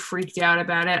really freaked out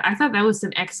about it. I thought that was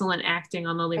some excellent acting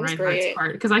on Lily Reinhart's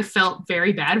part because I felt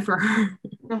very bad for her,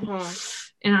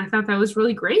 and I thought that was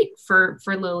really great for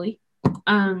Lily.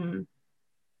 But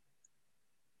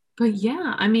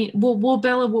yeah, I mean, well,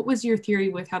 Bella, what was your theory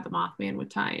with how the Mothman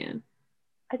would tie in?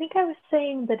 I think I was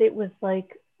saying that it was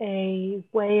like a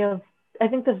way of. I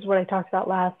think this is what I talked about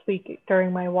last week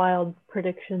during my wild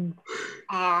predictions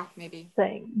maybe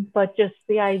thing, but just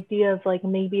the idea of like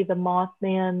maybe the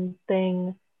Mothman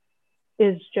thing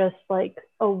is just like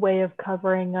a way of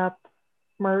covering up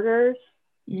murders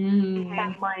and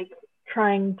like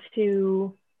trying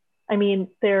to I mean,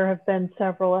 there have been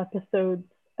several episodes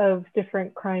of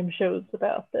different crime shows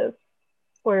about this,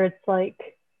 where it's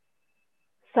like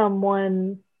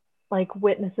someone like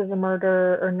witnesses a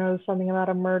murder or knows something about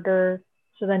a murder,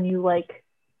 so then you like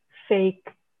fake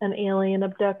an alien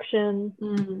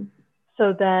abduction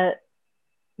so that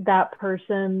that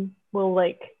person will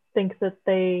like think that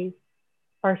they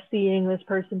are seeing this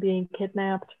person being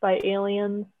kidnapped by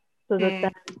aliens, so that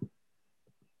then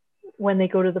when they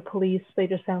go to the police, they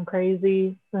just sound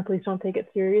crazy. And the police don't take it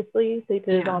seriously. They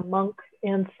did it on Monk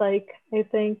and Psych, I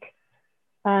think.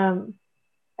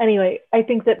 Anyway, I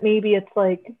think that maybe it's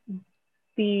like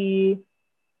the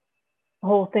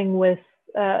whole thing with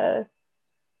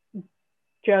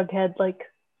Jughead like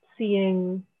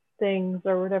seeing things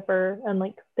or whatever, and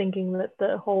like thinking that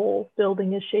the whole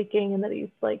building is shaking and that he's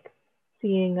like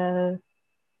seeing a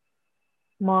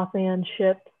Mothman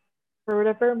ship or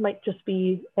whatever, might just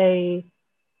be a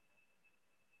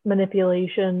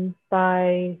manipulation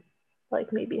by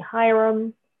like maybe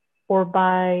Hiram or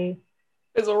by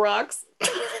Fizzle Rocks.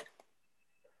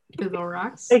 Fizzle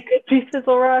Rocks. It could be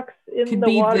Fizzle Rocks in could the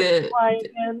be water.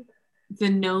 The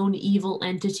known evil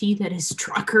entity that is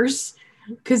truckers.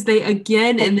 Because they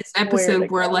again in this episode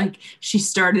where like she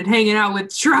started hanging out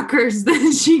with truckers,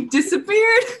 then she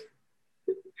disappeared.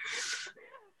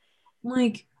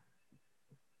 Like,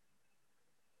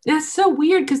 that's so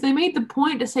weird because they made the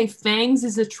point to say Fangs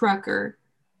is a trucker,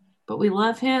 but we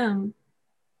love him,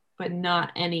 but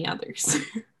not any others.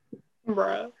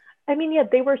 Bruh. I mean, yeah,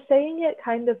 they were saying it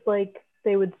kind of like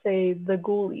they would say the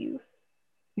ghoulies.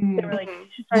 They were like,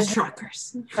 the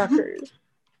truckers. Truckers.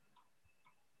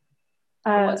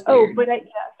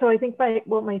 So I think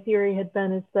what my theory had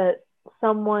been is that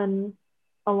someone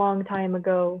a long time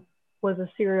ago was a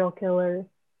serial killer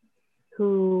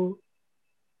who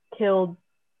killed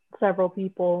several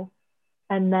people,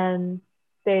 and then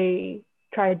they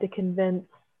tried to convince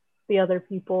the other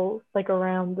people like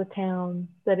around the town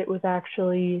that it was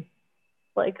actually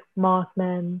like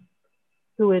Mothmen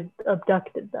who had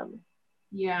abducted them.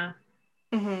 Yeah.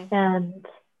 And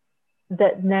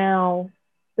that now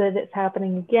that it's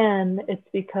happening again, it's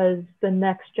because the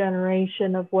next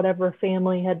generation of whatever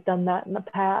family had done that in the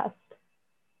past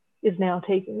is now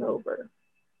taking over.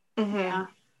 Yeah.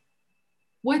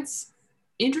 What's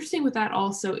interesting with that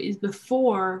also is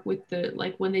before with the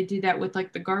like when they did that with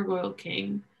like the Gargoyle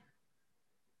King,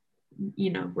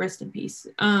 you know, rest in peace.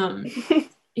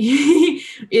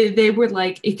 They were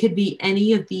like, it could be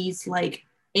any of these like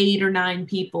 8 or 9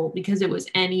 people because it was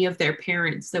any of their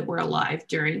parents that were alive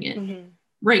during it.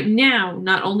 Right now,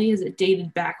 not only is it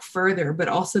dated back further, but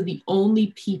also the only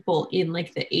people in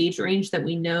like the age range that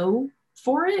we know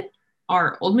for it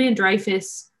are Old Man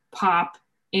Dreyfus, Pop,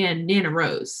 and Nana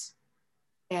Rose.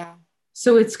 Yeah.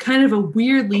 So it's kind of a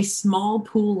weirdly small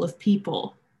pool of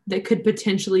people that could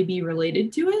potentially be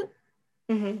related to it.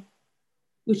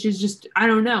 Which is just, I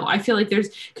don't know. I feel like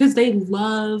because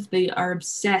they are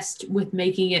obsessed with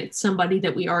making it somebody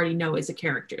that we already know as a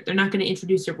character. They're not going to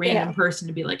introduce a random person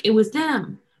to be like, it was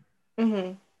them.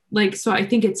 Like, so I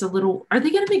think it's a little, are they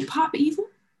going to make Pop evil?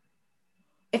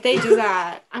 If they do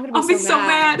that, I'm going to be so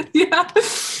mad. Yeah.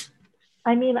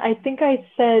 I mean, I think I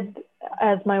said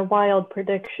as my wild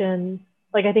prediction,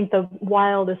 like I think the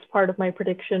wildest part of my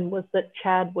prediction was that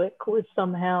Chadwick was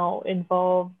somehow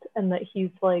involved and that he's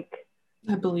like,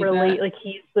 I believe that. Like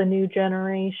he's the new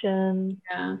generation.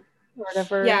 Yeah. Or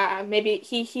whatever. Yeah, maybe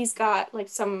he's got like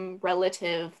some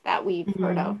relative that we've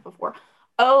heard of before.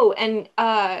 Oh, and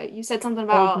you said something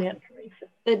about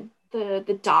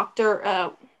the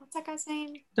doctor. What's that guy's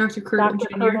name? Dr. Curdle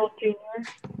Jr.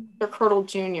 Dr. Curdle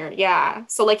Jr. Yeah.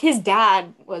 So like his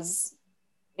dad was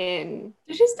in.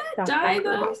 Did his dad die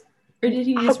though, or did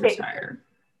he just retire?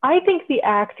 I think the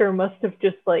actor must have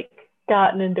just like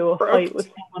gotten into a fight with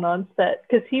someone on set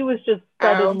because he was just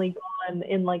suddenly gone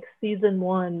in like season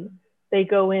 1. They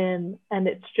go in and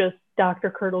it's just Dr.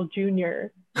 Curdle Jr.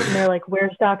 and they're like,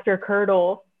 where's Dr.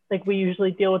 Curdle? Like we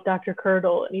usually deal with Dr.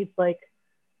 Curdle, and he's like,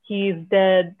 he's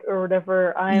dead or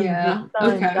whatever. I'm his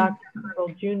son, Dr.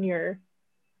 Curdle Jr.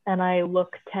 And I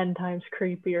look 10 times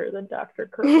creepier than Dr.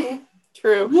 Curdle.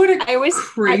 True. What a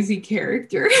crazy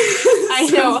character. I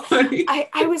know.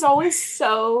 I was always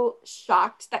so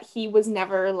shocked that he was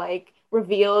never like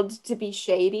revealed to be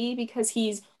shady because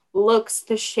he looks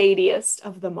the shadiest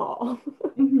of them all.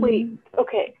 Wait.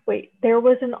 There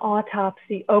was an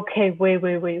autopsy. Okay,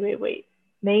 wait.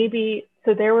 Maybe,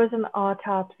 so there was an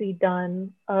autopsy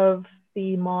done of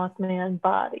the Mothman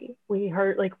body. We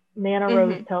heard, like, Nana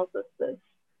Rose tells us this.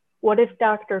 What if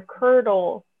Dr.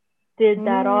 Curdle did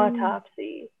that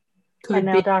autopsy?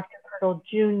 Now Dr. Batgirl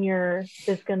Jr.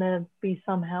 is going to be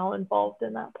somehow involved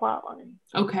in that plot line.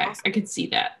 Okay, I could see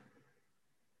that.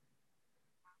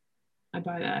 I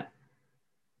buy that.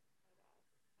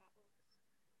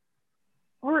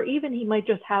 Or even he might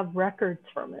just have records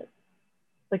from it.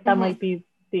 Like that might be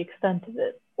the extent of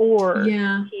it. Or he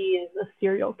is a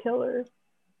serial killer.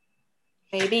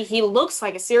 Maybe he looks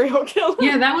like a serial killer.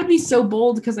 Yeah, that would be so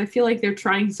bold because I feel like they're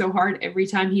trying so hard every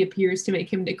time he appears to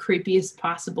make him the creepiest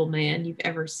possible man you've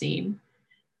ever seen.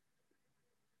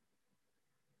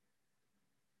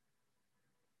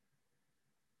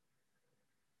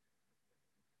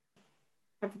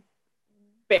 I've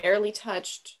barely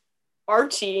touched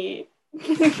Archie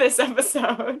this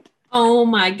episode. Oh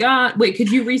my God. Wait, could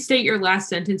you restate your last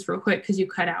sentence real quick? Because you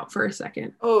cut out for a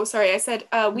second. Oh, sorry. I said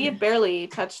we have barely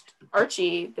touched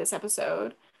Archie this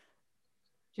episode.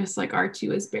 Just like Archie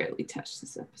was barely touched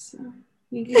this episode.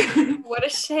 What a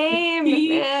shame,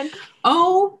 man.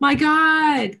 Oh my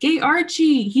God. Gay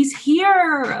Archie. He's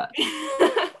here.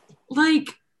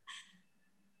 Like,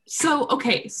 so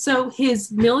his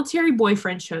military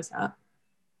boyfriend shows up.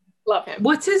 Love him.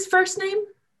 What's his first name?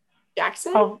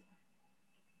 Jackson? Oh.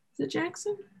 Is it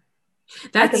Jackson?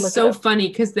 That's so funny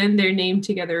because then their name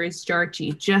together is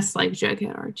Jarchie, just like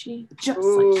Jughead Archie. Just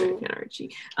like Jughead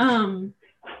Archie.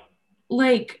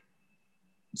 Like,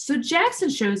 so Jackson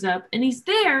shows up and he's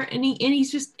there and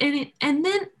he's just in it, and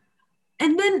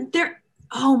then there,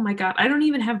 oh my God, I don't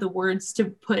even have the words to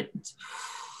put.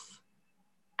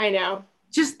 I know.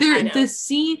 Just there, the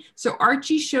scene. So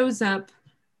Archie shows up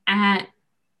at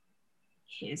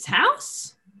his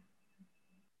house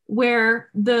where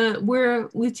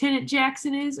Lieutenant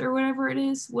Jackson is, or whatever it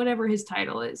is, whatever his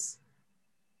title is.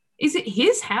 Is it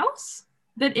his house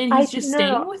and he's just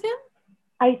staying with him?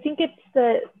 I think it's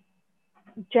that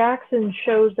Jackson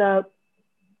shows up.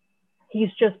 He's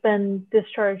just been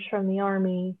discharged from the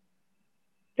army.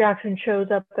 Jackson shows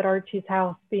up at Archie's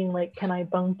house being like, "Can I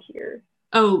bunk here?"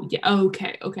 Oh, yeah.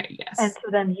 Okay, yes. And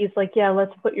so then he's like, "Yeah,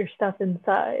 let's put your stuff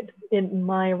inside in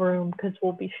my room because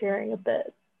we'll be sharing a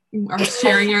bed."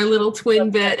 Sharing our little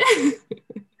twin bed.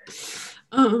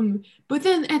 But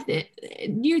then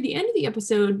near the end of the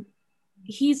episode,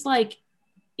 he's like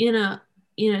in a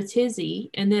tizzy,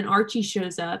 and then Archie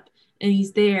shows up and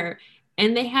he's there,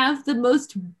 and they have the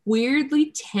most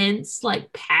weirdly tense,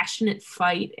 like passionate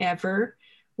fight ever,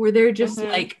 where they're just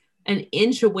like an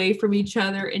inch away from each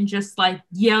other and just like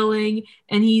yelling,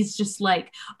 and he's just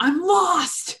like, "I'm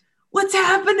lost, what's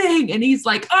happening?" And he's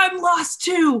like, "I'm lost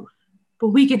too, but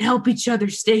we can help each other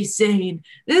stay sane."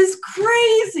 This is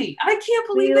crazy. I can't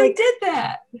believe they did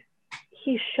that.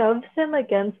 He shoves him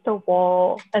against a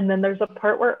wall, and then there's a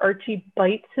part where Archie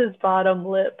bites his bottom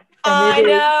lip. And I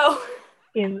know.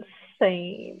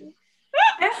 Insane.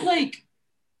 That, like,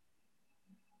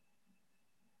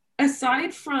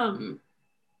 aside from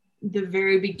the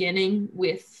very beginning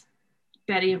with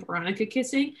Betty and Veronica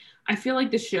kissing, I feel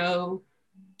like the show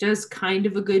does kind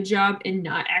of a good job in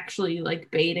not actually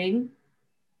like baiting.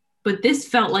 But this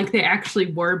felt like they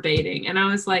actually were baiting. And I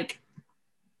was like,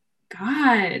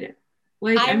 God,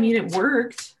 like, I mean, it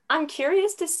worked. I'm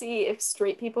curious to see if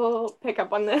straight people pick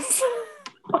up on this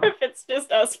or if it's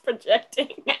just us projecting.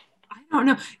 I don't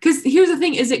know. Because here's the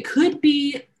thing is it could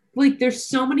be, like, there's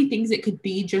so many things it could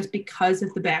be just because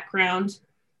of the background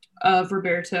of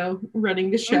Roberto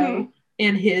running the show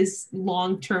and his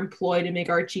long-term ploy to make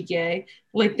Archie gay.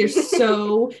 Like, there's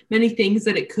so many things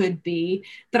that it could be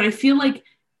that I feel like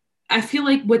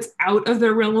what's out of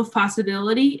the realm of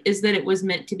possibility is that it was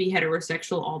meant to be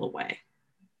heterosexual all the way.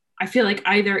 I feel like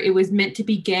either it was meant to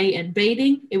be gay and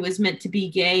baiting, it was meant to be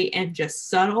gay and just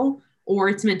subtle, or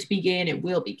it's meant to be gay and it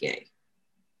will be gay.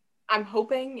 I'm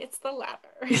hoping it's the latter.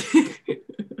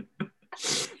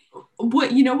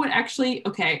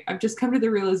 Okay, I've just come to the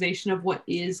realization of what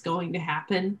is going to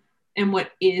happen, and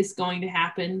what is going to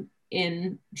happen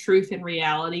in truth and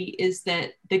reality is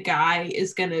that the guy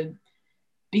is going to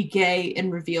be gay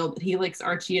and reveal that he likes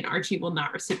Archie, and Archie will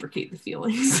not reciprocate the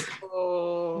feelings.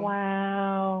 Oh.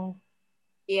 Wow.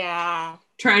 Yeah.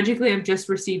 Tragically, I've just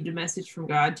received a message from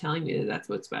God telling me that that's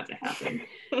what's about to happen.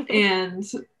 And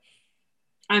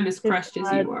I'm as crushed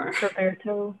as you are.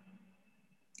 Roberto.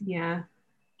 Yeah.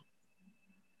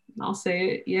 I'll say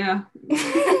it. Yeah.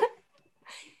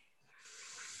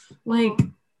 Like,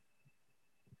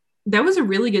 that was a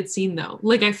really good scene, though.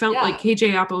 Like, I felt like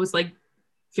KJ Apa was, like,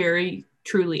 very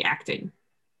truly acting.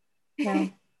 Yeah.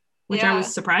 Which I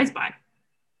was surprised by.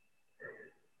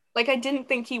 Like, I didn't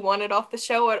think he wanted off the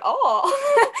show at all.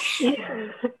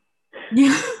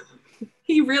 Yeah.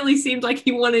 He really seemed like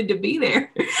he wanted to be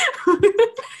there.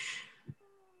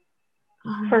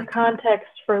 For context,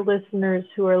 for listeners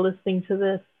who are listening to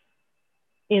this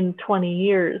in 20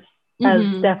 years, as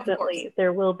definitely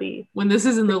there will be. When this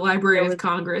is in the Library of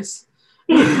Congress.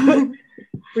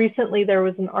 Recently, there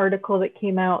was an article that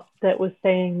came out that was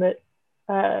saying that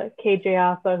KJ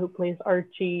Apa, who plays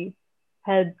Archie,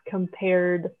 had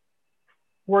compared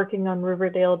working on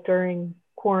Riverdale during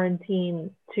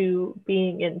quarantine to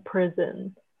being in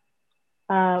prison.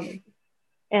 And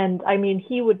I mean,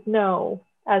 he would know,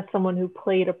 as someone who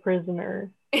played a prisoner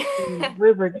in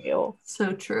Riverdale.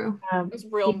 So true. It was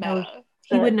real meta.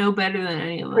 He would know better than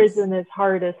any of us. Prison is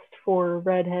hardest for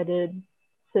redheaded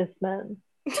cis men.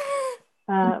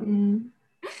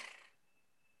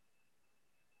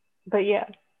 But yeah,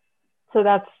 so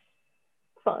that's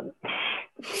fun.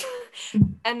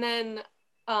 And then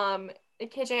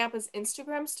KJ Apa's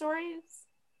Instagram stories,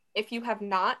 if you have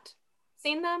not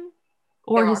seen them,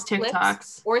 or his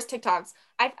TikToks. Or his TikToks.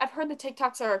 I've heard the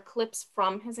TikToks are clips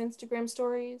from his Instagram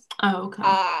stories. Oh, okay.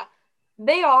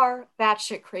 They are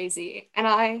batshit crazy, and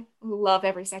I love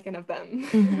every second of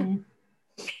them.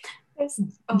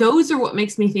 Those are what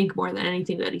makes me think more than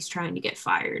anything that he's trying to get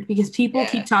fired, because people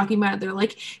keep talking about it. They're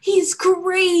like, he's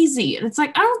crazy, and it's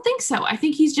like, I don't think so. I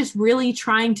think he's just really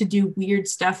trying to do weird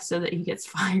stuff so that he gets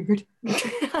fired.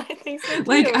 I think so too.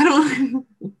 Like, I don't.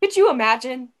 Could you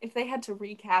imagine if they had to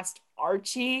recast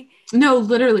Archie? No,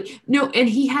 literally no. And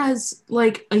he has,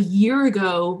 like, a year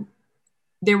ago,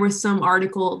 there was some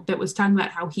article that was talking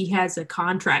about how he has a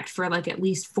contract for like at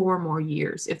least 4 more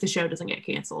years if the show doesn't get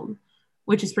canceled,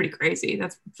 which is pretty crazy.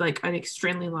 That's like an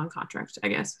extremely long contract, I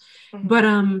guess.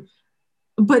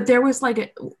 But there was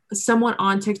like someone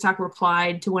on TikTok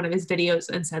replied to one of his videos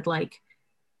and said like,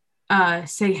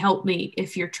 say help me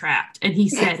if you're trapped. And he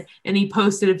said, and he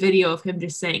posted a video of him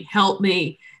just saying, help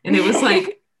me. And it was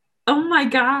like, oh my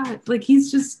God. Like,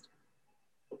 he's just,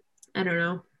 I don't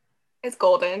know. It's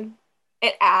golden.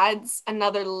 It adds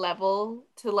another level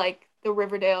to like the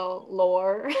Riverdale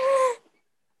lore.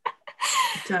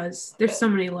 It does. There's so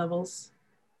many levels.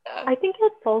 I think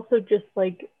it's also just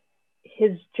like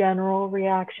his general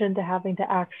reaction to having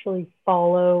to actually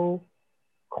follow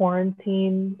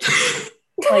quarantine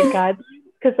like guidelines.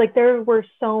 Because like there were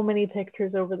so many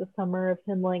pictures over the summer of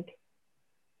him like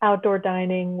outdoor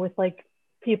dining with like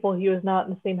people he was not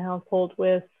in the same household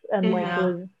with, and like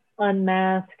was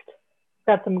unmasked.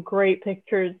 Got some great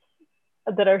pictures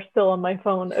that are still on my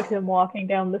phone of him walking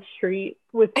down the street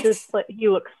with just like, he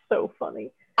looks so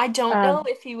funny. I don't know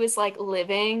if he was like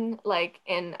living like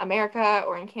in America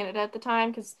or in Canada at the time,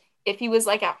 because if he was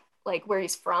like at like where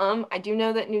he's from, I do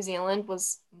know that New Zealand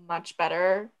was much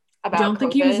better about I don't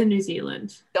think he COVID. was in New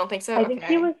Zealand. Don't think so? I think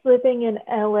he was living in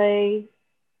LA.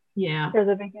 Yeah. For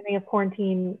the beginning of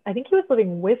quarantine. I think he was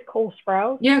living with Cole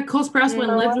Sprouse. Yeah, Cole Sprouse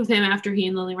went and lived with him after he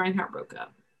and Lily Reinhart broke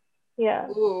up. Yeah.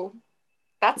 Ooh.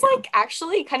 That's like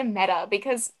actually kind of meta,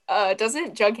 because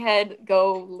doesn't Jughead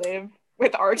go live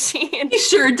with Archie? He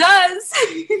sure does.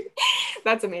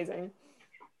 That's amazing.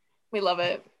 We love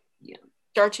it. Yeah.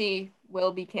 Darchie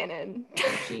will be canon.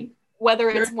 Darchie. Whether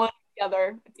it's one or the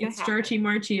other. It's Darchie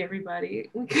Marchie,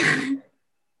 everybody.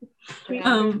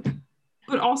 Yeah.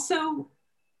 But also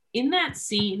in that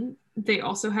scene, they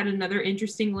also had another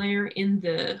interesting layer in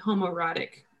the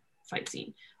homoerotic fight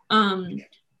scene.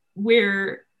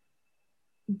 Where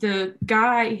the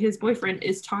guy, his boyfriend,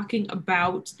 is talking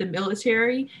about the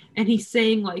military, and he's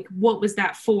saying like, what was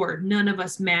that for? None of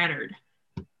us mattered.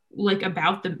 Like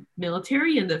about the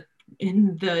military and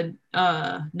the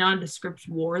nondescript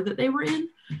war that they were in.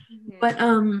 But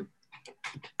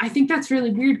I think that's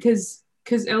really weird because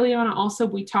Eliana, also,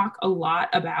 we talk a lot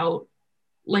about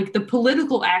like the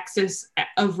political axis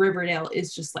of Riverdale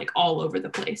is just like all over the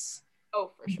place.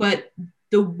 Oh, for sure. But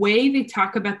the way they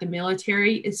talk about the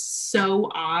military is so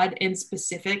odd and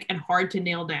specific and hard to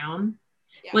nail down.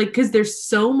 Yeah. Like, because there's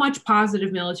so much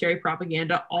positive military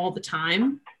propaganda all the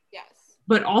time. Yes.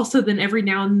 But also then every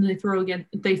now and then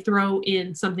they throw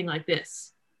in something like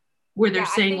this, where they're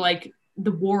saying like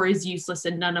the war is useless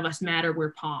and none of us matter,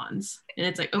 we're pawns. And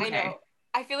it's like, okay.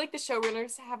 I feel like the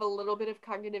showrunners have a little bit of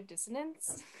cognitive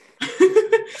dissonance.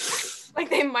 Like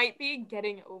they might be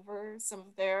getting over some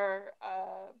of their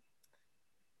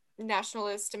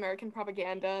nationalist American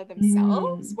propaganda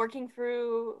themselves, working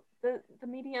through the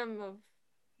medium of,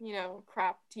 you know,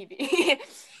 crap TV.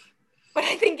 But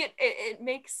I think it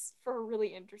makes for a really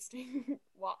interesting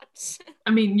watch.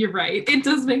 I mean, you're right. It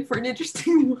does make for an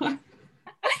interesting watch.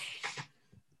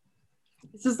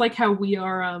 This is like how we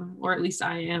are, or at least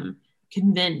I am,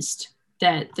 convinced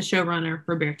that the showrunner,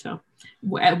 Roberto,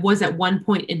 was at one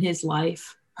point in his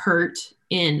life hurt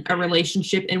in a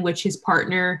relationship in which his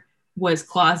partner was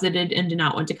closeted and did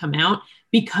not want to come out,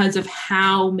 because of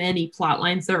how many plot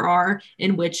lines there are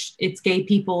in which it's gay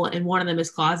people and one of them is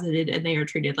closeted and they are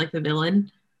treated like the villain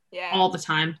all the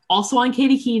time. Also on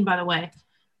Katie Keene, by the way.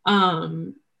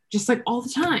 Just like all the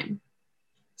time.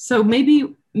 So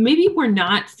maybe we're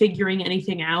not figuring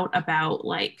anything out about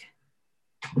like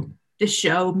the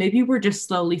show. Maybe we're just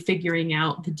slowly figuring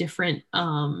out the different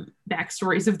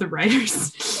backstories of the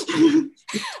writers.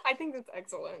 I think that's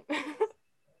excellent.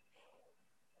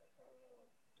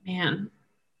 Man.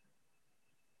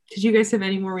 Did you guys have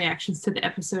any more reactions to the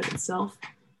episode itself?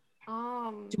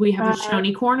 Do we have a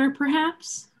Shoni corner,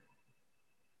 perhaps?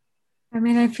 I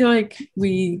mean, I feel like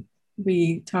we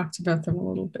talked about them a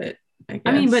little bit, I guess.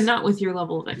 I mean, but not with your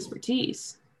level of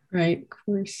expertise. Right, of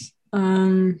course.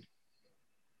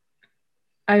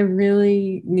 I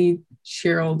really need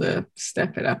Cheryl to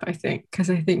step it up, I think, because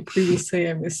I think previously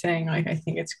I was saying, like, I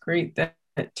think it's great that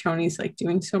Tony's, like,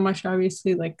 doing so much,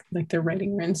 obviously, like they're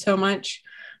writing her in so much.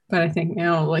 But I think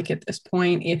now, like, at this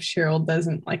point, if Cheryl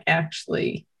doesn't, like,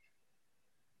 actually,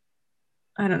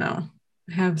 I don't know,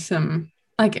 have some,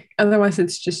 like, otherwise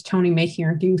it's just Tony making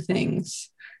her do things.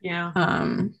 Yeah.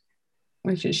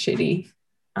 Which is shitty.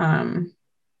 I'm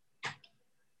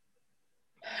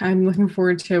looking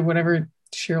forward to whatever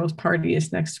Cheryl's party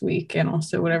is next week, and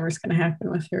also whatever's going to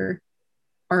happen with her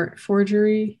art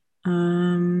forgery.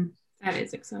 That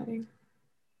is exciting.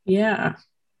 Yeah.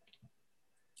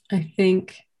 I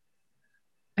think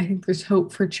there's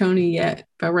hope for Choni yet,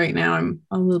 but right now I'm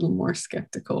a little more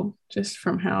skeptical just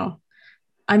from how,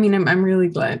 I mean, I'm really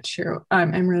glad Cheryl,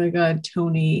 I'm really glad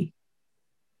Tony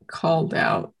called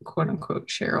out, quote unquote,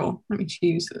 Cheryl. I mean, she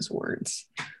used those words.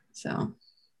 So.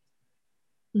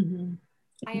 Mm-hmm.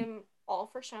 I am all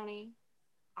for Shoni.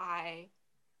 I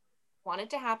want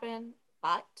it to happen,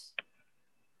 but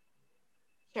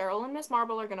Cheryl and Miss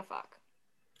Marble are gonna fuck.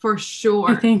 For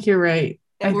sure. I think you're right.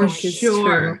 For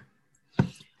sure.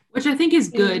 Which I think is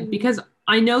good because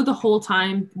I know the whole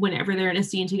time whenever they're in a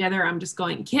scene together, I'm just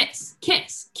going kiss,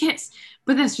 kiss, kiss.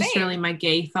 But that's just really my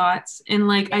gay thoughts. And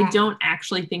like, I don't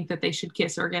actually think that they should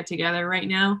kiss or get together right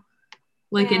now.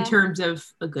 Like in terms of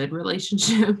a good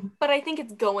relationship. But I think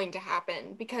it's going to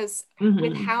happen because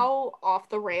with how off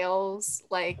the rails,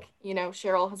 like, you know,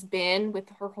 Cheryl has been with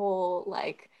her whole,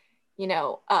 like, you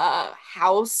know,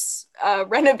 house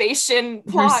renovation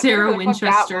plot. Her Sarah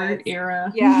Winchester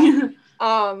era. Yeah.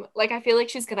 Like, I feel like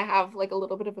she's gonna have like a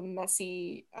little bit of a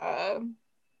messy, I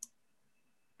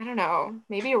don't know,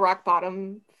 maybe a rock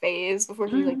bottom phase before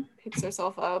she like picks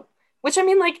herself up. Which, I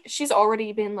mean, like, she's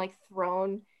already been like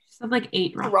thrown. She's had like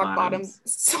 8 rock bottoms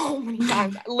so many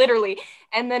times, literally,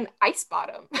 and then ice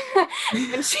bottom,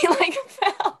 and she like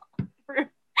fell through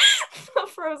the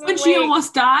frozen when lake. She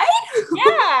almost died.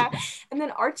 Yeah, and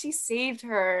then Archie saved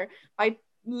her by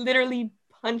literally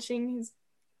punching his.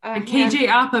 And KJ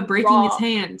Apa breaking his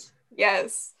hand.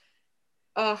 Yes.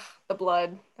 Ugh, the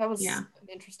blood. That was an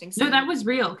interesting scene. No, that was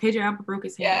real. KJ Apa broke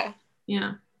his hand.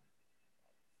 Yeah.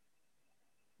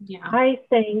 I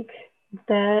think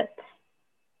that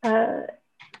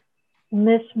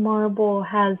Miss Marble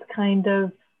has kind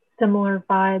of similar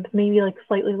vibes, maybe like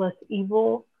slightly less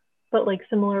evil, but like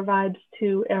similar vibes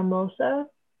to Hermosa.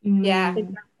 Yeah. In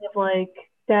terms of like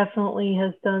definitely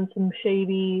has done some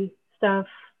shady stuff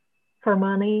for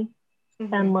money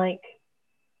and like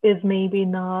is maybe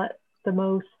not the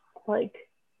most like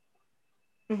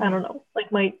I don't know,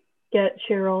 like might get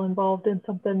Cheryl involved in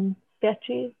something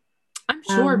sketchy. I'm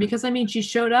sure because I mean she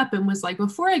showed up and was like,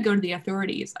 before I go to the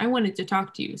authorities, I wanted to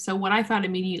talk to you. So what I thought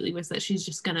immediately was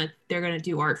that they're gonna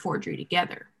do art forgery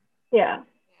together. Yeah.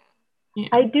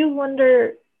 I do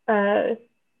wonder, I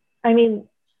mean,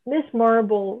 Miss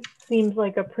Marble seems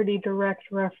like a pretty direct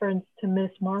reference to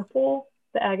Miss Marple,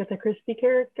 the Agatha Christie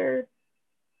character.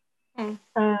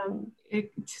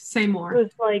 Say more. It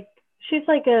was like, she's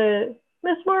like a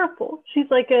Miss Marple. She's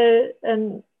like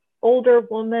an older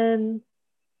woman,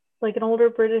 like an older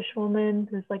British woman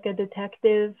who's like a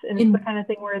detective. And it's the kind of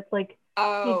thing where it's like, she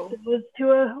goes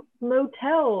to a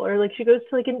motel or like she goes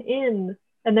to like an inn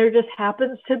and there just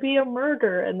happens to be a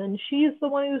murder and then she's the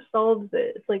one who solves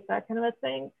it. It's like that kind of a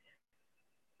thing.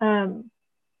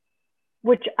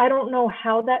 Which I don't know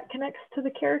how that connects to the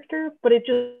character, but it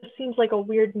just seems like a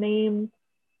weird name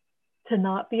to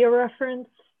not be a reference.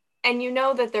 And you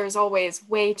know that there's always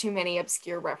way too many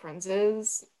obscure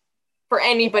references for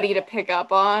anybody to pick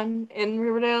up on in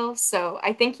Riverdale, so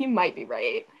I think you might be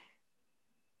right.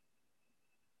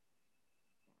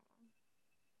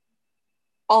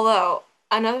 Although,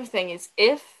 another thing is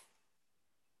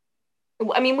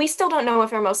we still don't know if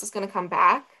Hermosa's going to come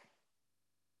back.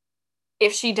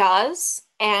 If she does,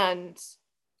 and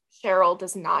Cheryl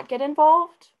does not get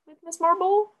involved with Miss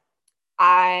Marvel,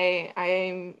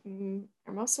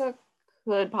 Hermosa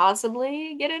could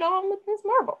possibly get it on with Miss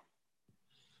Marvel.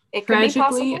 It could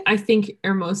Tragically, I think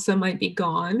Hermosa might be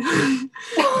gone. I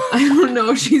don't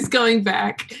know if she's going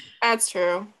back. That's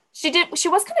true. She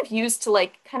was kind of used to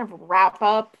like kind of wrap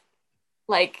up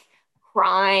like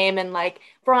crime, and like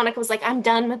Veronica was like, I'm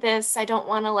done with this. I don't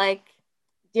want to like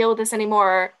deal with this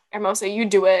anymore. Hermosa, you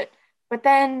do it. But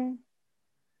then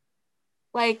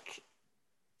like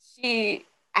she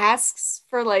asks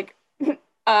for like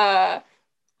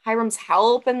Hiram's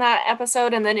help in that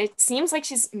episode, and then it seems like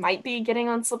she's might be getting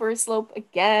on slippery slope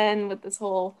again with this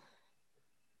whole,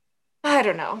 I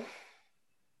don't know.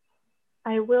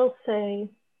 I will say,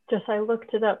 just I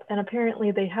looked it up, and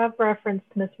apparently they have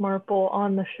referenced Miss Marple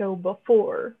on the show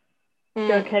before.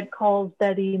 Jughead calls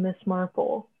Betty Miss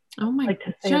Marple. Oh my! Like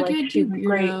to say Jughead, like she's a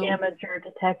great amateur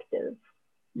detective.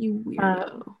 You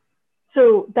weirdo.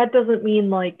 So that doesn't mean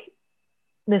like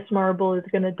Miss Marple is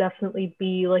going to definitely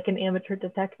be like an amateur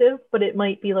detective, but it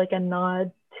might be like a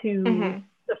nod to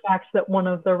the fact that one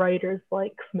of the writers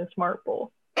likes Miss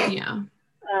Marple. Yeah.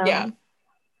 Yeah.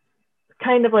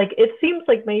 Kind of like, it seems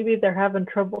like maybe they're having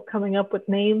trouble coming up with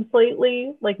names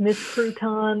lately, like Miss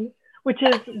Crouton, which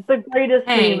is the greatest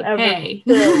name ever.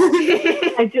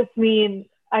 I just mean,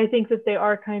 I think that they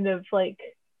are kind of like,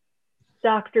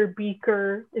 Dr.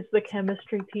 Beaker is the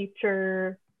chemistry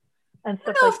teacher and stuff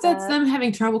like that. I don't know if that's them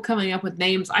having trouble coming up with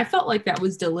names. I felt like that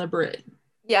was deliberate.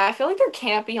 Yeah, I feel like they're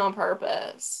campy on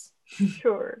purpose.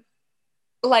 Sure.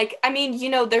 Like, I mean, you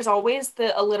know, there's always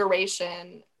the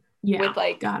alliteration with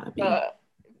like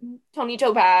Tony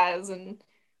Topaz and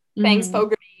Banks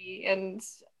Fogarty and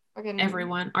fucking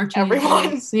everyone.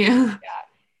 Yeah.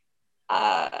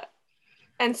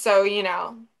 And so, you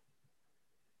know,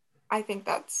 I think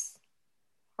that's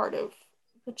part of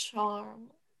the charm,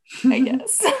 I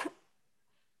guess.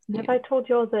 Have I told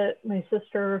y'all that my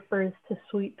sister refers to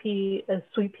Sweet Pea as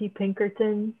Sweet Pea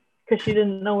Pinkerton because she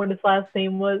didn't know what his last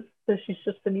name was, so she's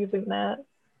just been using that.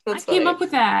 I came up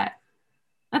with that.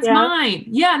 That's mine.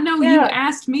 Yeah, no, you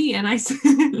asked me, and I said,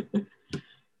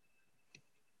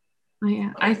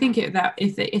 yeah, I think that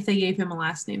if they gave him a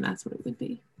last name, that's what it would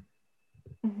be.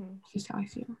 Just how I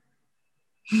feel.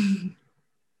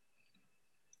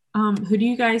 Who do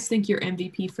you guys think your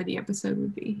MVP for the episode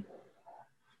would be?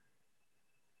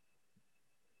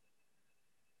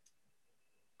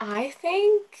 I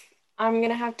think I'm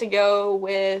gonna have to go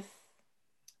with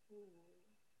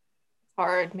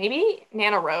hard. Maybe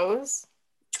Nana Rose.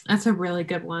 That's a really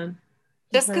good one.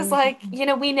 Just because, like, you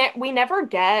know, we never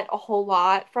get a whole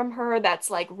lot from her that's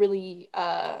like really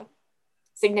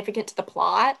significant to the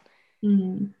plot.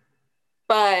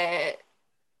 But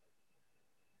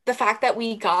the fact that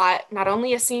we got not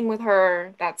only a scene with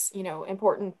her that's, you know,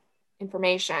 important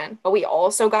information, but we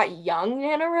also got young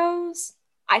Nana Rose.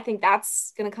 I think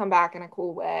that's gonna come back in a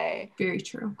cool way. Very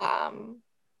true.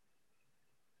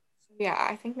 Yeah,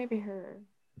 I think maybe her.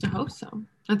 I hope so.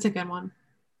 That's a good one.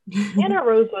 Nana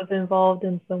Rose was involved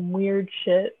in some weird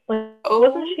shit. Like,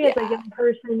 wasn't she as a young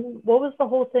person? What was the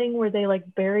whole thing where they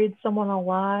like buried someone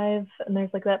alive, and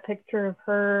there's like that picture of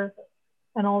her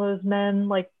and all those men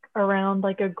like around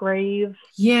like a grave?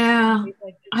 Yeah,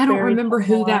 like, I don't remember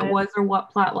who that was or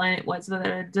what plot line it was, but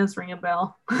it does ring a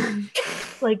bell.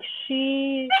 Like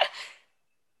she,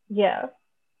 yeah,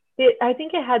 I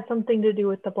think it had something to do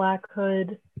with the Black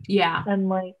Hood. Yeah, and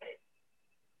like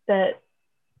that.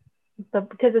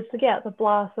 Because it's the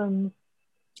Blossoms.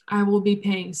 I will be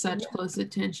paying such close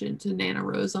attention to Nana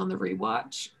Rose on the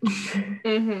rewatch.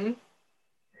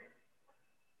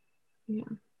 Yeah.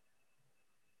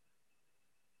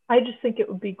 I just think it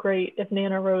would be great if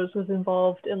Nana Rose was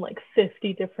involved in like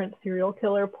 50 different serial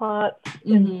killer plots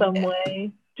in some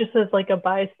way, just as like a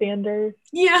bystander.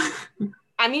 Yeah.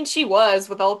 I mean, she was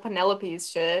with all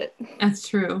Penelope's shit. That's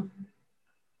true.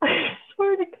 I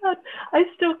swear to God, I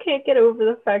still can't get over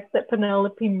the fact that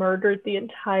Penelope murdered the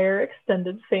entire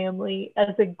extended family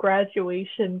as a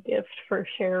graduation gift for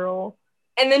Cheryl.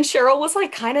 And then Cheryl was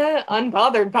like kind of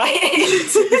unbothered by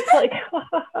it. Like,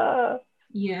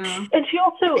 yeah. And she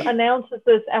also announces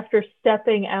this after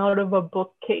stepping out of a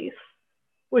bookcase,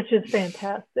 which is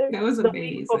fantastic. That was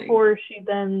amazing. Before she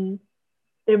then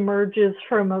emerges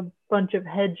from a bunch of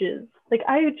hedges. Like,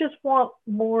 I just want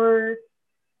more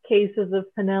cases of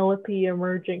Penelope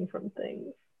emerging from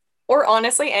things. Or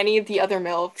honestly, any of the other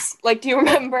MILFs. Like, do you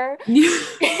remember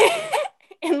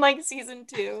in like season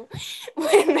 2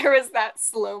 when there was that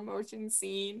slow motion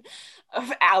scene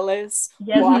of Alice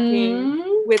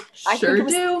walking with, I think it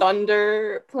was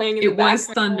Thunder playing in the background. It was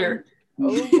Thunder.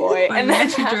 Oh boy. And then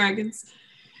Dragons.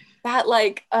 That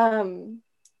like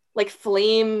like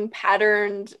flame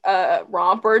patterned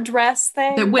romper dress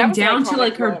thing that went down to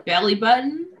like her belly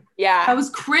button. Yeah, that was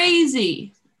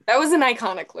crazy. That was an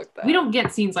iconic look, though. We don't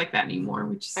get scenes like that anymore,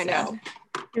 which is I know.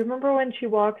 Do you remember when she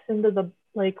walks into the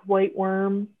like white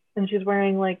worm and she's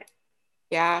wearing like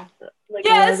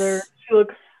leather? She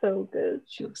looks so good.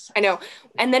 I know.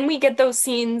 And then we get those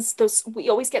scenes. We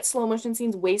always get slow motion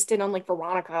scenes wasted on like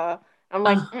Veronica. I'm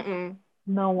like,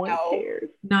 no one cares.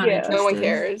 Not interested. No one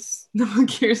cares. No one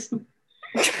cares.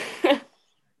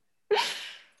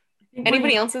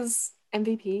 Anybody else's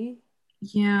MVP?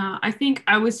 Yeah, I think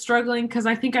I was struggling because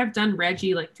I think I've done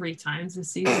Reggie like 3 times this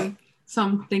season. So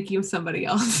I'm thinking of somebody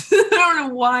else. I don't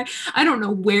know why. I don't know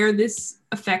where this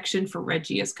affection for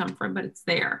Reggie has come from, but it's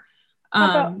there.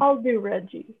 I'll do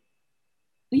Reggie.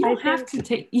 You don't have to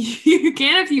take. You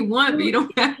can if you want, but you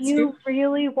don't have to. You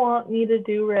really want me to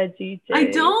do Reggie, Jay? I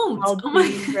don't. I'll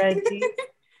do Reggie.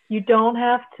 You don't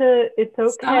have to. It's okay.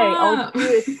 Stop. I'll do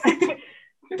it.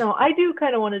 No, I do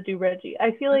kind of want to do Reggie.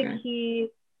 I feel like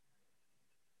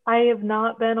I have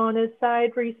not been on his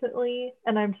side recently,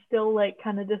 and I'm still like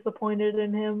kind of disappointed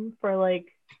in him for like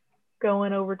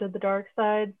going over to the dark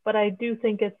side. But I do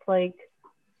think it's like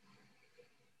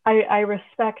I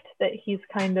respect that he's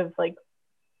kind of like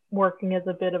working as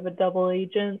a bit of a double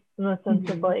agent in the sense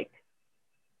of like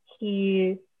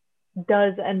he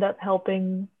does end up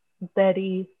helping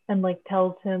Betty and like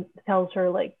tells her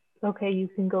like, okay, you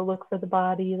can go look for the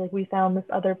body, like we found this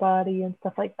other body and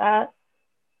stuff like that.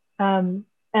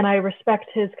 And I respect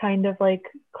his kind of like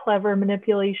clever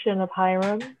manipulation of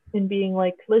Hiram in being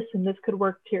like, listen, this could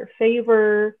work to your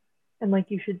favor and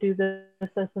like you should do this,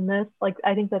 this, and this. Like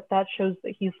I think that shows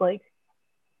that he's like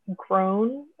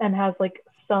grown and has like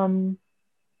some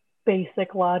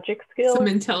basic logic skills, some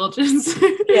intelligence.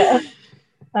 Yeah.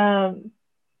 And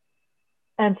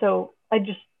so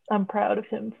I'm proud of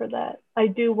him for that. I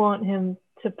do want him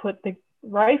to put the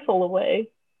rifle away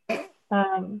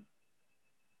and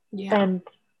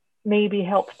maybe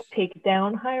help take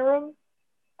down Hiram.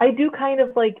 I do kind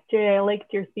of like, Jay, I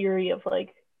liked your theory of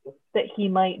like that he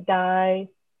might die,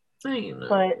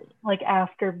 but like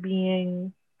after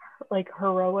being like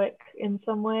heroic in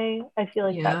some way. I feel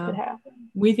like that could happen.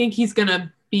 We think he's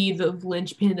gonna be the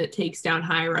linchpin that takes down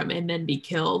Hiram and then be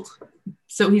killed.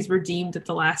 So he's redeemed at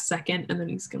the last second and then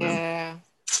he's gonna... Yeah.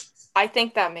 I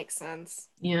think that makes sense.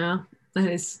 Yeah. That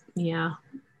is... Yeah.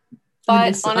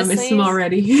 But honestly, I miss him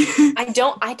already. I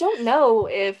don't know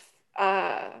if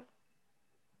the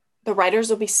writers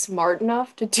will be smart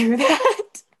enough to do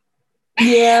that.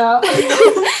 Yeah.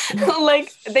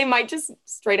 Like, they might just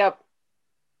straight up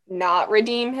not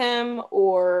redeem him,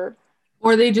 or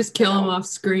they just kill him off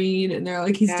screen and they're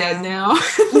like, he's dead now.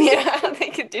 Yeah, they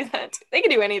could do that. They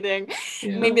could do anything.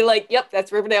 Yeah. Maybe like, yep,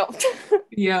 that's Riverdale.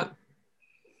 Yep.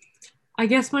 I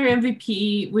guess my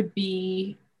MVP would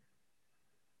be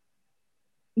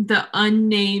the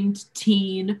unnamed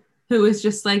teen who is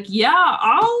just like,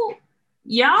 I'll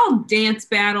dance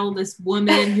battle this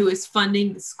woman who is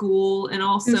funding the school and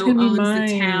also owns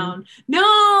the town. No,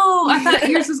 I thought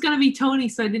yours was going to be Tony,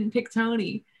 so I didn't pick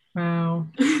Tony. Wow.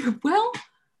 Well,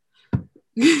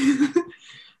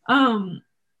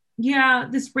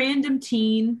 this random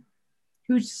teen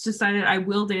who just decided I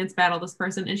will dance battle this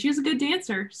person, and she's a good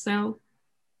dancer, so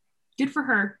good for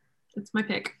her. That's my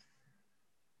pick.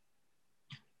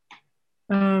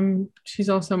 She's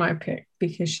also my pick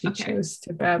because she chose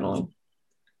to battle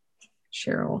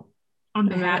Cheryl on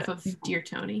behalf of dear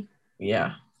Tony.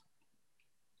 Yeah.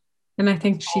 And I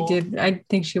think she did. I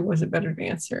think she was a better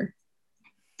dancer.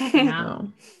 Yeah.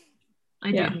 So,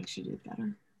 I do think she did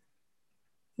better.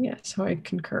 Yeah, so I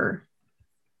concur.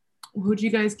 Who'd you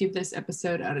guys give this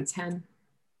episode out of 10?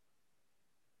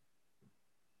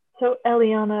 So,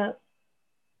 Eliana,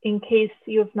 in case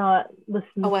you have not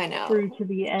listened through to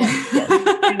the end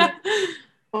yet,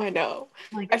 I know.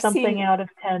 Like something out of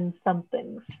 10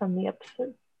 somethings from the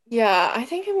episode. Yeah, I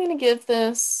think I'm going to give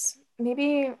this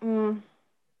maybe...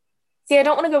 See, I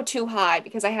don't want to go too high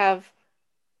because I have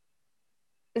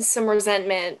some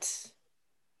resentment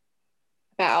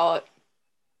about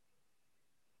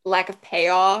lack of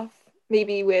payoff,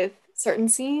 maybe with certain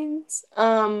scenes.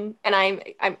 And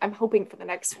I'm hoping for the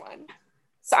next one.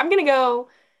 So I'm going to go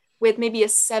with maybe a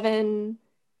 7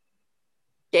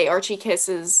 gay Archie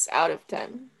kisses out of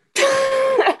 10.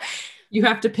 You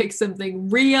have to pick something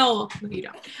real. No, you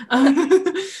don't.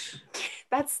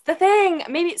 That's the thing.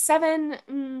 Maybe 7.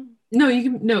 No, you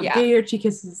can. No, gay Archie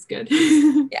kisses is good.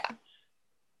 Yeah.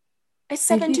 Is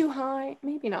 7 too high?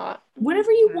 Maybe not.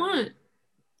 Whatever you want.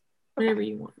 Whatever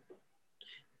you want.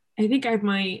 I think I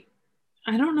might.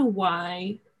 I don't know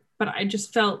why, but I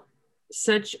just felt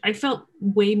I felt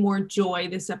way more joy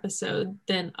this episode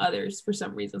than others for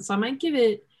some reason. So I might give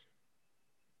it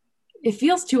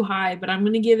feels too high, but I'm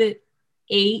going to give it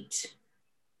 8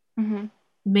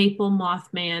 Maple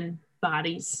Mothman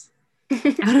bodies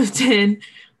out of 10.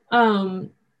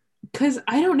 Because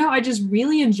I don't know, I just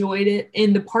really enjoyed it.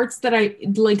 And the parts that I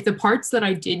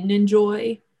didn't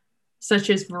enjoy, such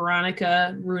as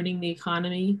Veronica ruining the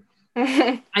economy,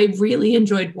 I really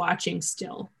enjoyed watching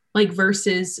still. Like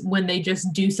versus when they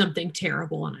just do something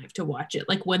terrible and I have to watch it.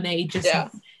 Like when they just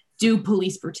do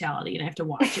police brutality and I have to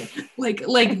watch it. like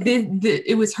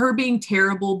it was her being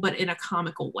terrible, but in a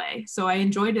comical way. So I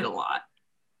enjoyed it a lot.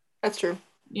 That's true.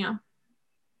 Yeah.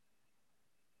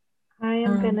 I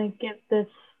am gonna give this.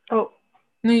 Oh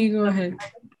no, you go ahead.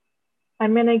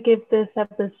 I'm gonna give this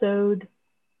episode,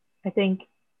 I think.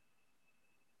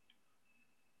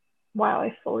 Wow,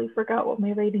 I fully forgot what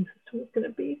my rating system was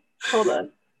gonna be. Hold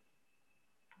on.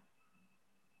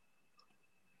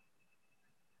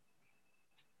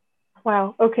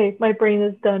 Wow. Okay, my brain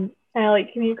is done. Allie,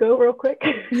 can you go real quick?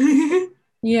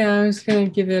 Yeah, I was gonna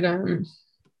give it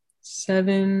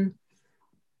 7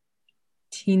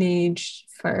 teenage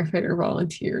firefighter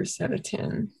volunteers out of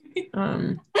 10.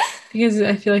 Because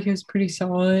I feel like it was pretty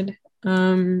solid.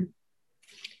 I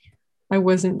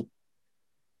wasn't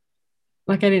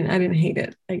like I didn't hate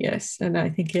it, I guess. And I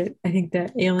think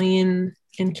that alien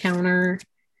encounter,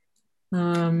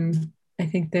 I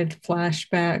think that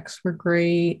flashbacks were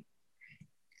great.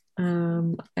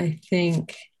 I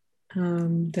think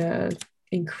the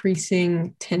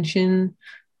increasing tension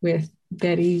with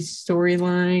Betty's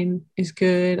storyline is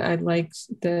good. I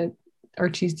liked the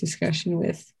Archie's discussion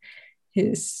with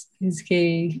his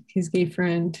gay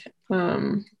friend,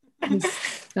 the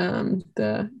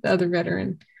other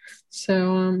veteran.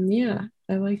 So yeah,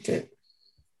 I liked it.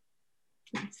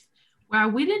 Wow,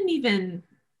 we didn't even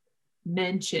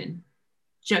mention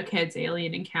Jughead's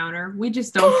alien encounter. We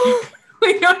just don't.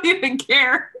 We don't even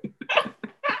care.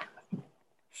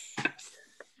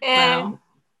 Wow,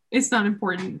 it's not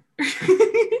important.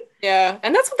 Yeah,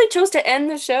 and that's what they chose to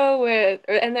end the show with,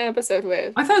 or end the episode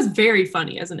with. I thought it was very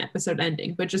funny as an episode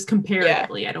ending, but just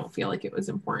comparatively, I don't feel like it was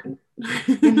important.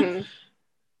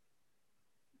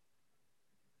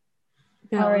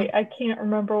 All right, I can't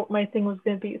remember what my thing was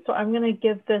going to be, so I'm going to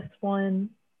give this one,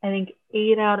 I think,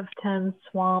 8 out of 10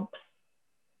 swamps.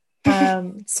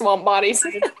 Swamp bodies.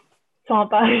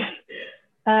 Swamp bodies.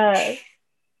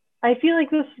 I feel like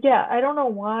this, I don't know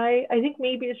why. I think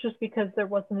maybe it's just because there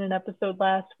wasn't an episode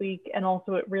last week, and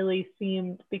also it really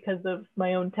seemed, because of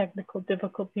my own technical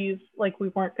difficulties, like we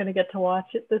weren't going to get to watch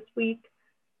it this week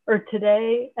or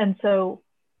today. And so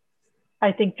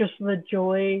I think just the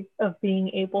joy of being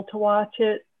able to watch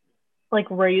it, like,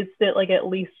 raised it like at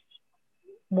least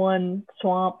 1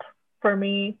 swamp for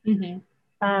me.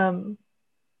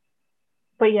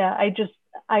 But yeah,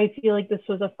 I feel like this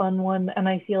was a fun one, and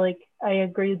I feel like I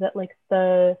agree that like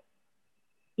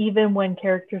even when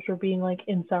characters were being like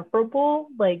insufferable,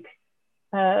 like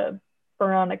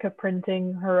Veronica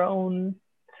printing her own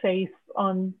face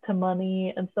onto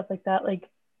money and stuff like that, like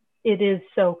it is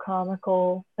so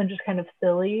comical and just kind of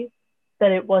silly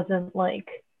that it wasn't like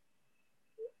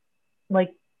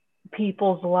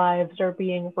people's lives are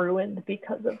being ruined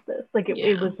because of this. Like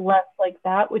it was less like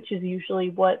that, which is usually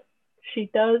what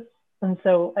she does. And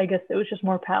so I guess it was just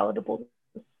more palatable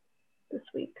this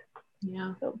week.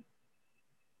 Yeah. So.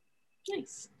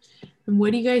 Nice. And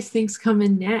what do you guys think's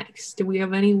coming next? Do we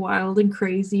have any wild and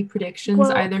crazy predictions,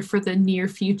 either for the near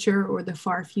future or the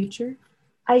far future?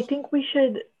 I think we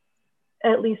should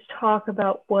at least talk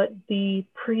about what the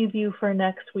preview for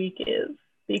next week is,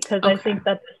 because I think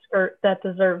that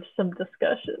deserves some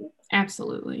discussion.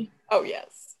 Absolutely. Oh,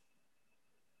 yes.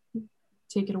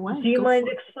 Take it away. Do you mind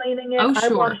explaining it? Oh,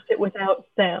 sure. I watched it without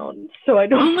sound, so I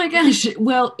don't. Oh my gosh.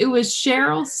 Well, it was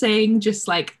Cheryl saying just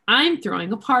like, I'm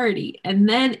throwing a party. And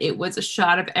then it was a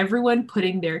shot of everyone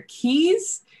putting their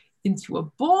keys into a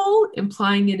bowl,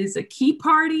 implying it is a key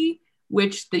party,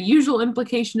 which the usual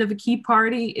implication of a key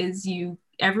party is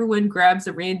everyone grabs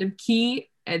a random key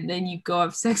and then you go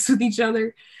have sex with each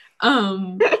other.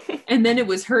 And then it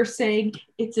was her saying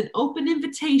it's an open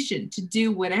invitation to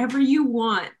do whatever you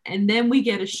want. And then we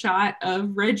get a shot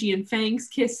of Reggie and Fangs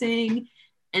kissing.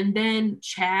 And then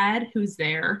Chad, who's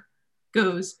there,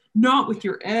 goes, not with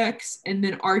your ex. And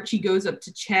then Archie goes up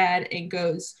to Chad and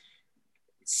goes,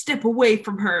 step away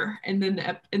from her. And then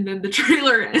the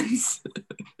trailer ends.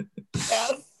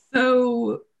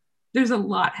 So there's a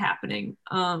lot happening.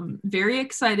 Very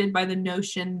excited by the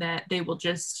notion that they will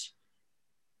just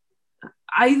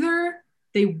either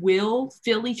they will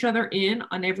fill each other in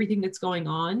on everything that's going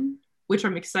on, which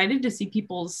I'm excited to see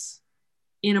people's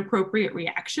inappropriate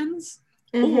reactions,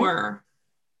 Mm-hmm. or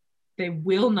they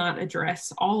will not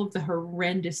address all of the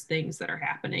horrendous things that are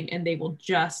happening, and they will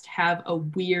just have a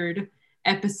weird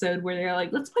episode where they're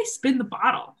like, let's play spin the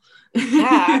bottle.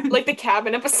 Yeah, like the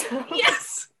cabin episode.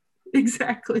 Yes,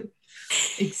 exactly.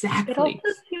 It also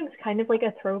seems kind of like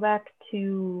a throwback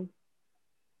to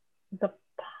the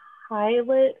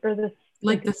pilot or the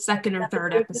like the second or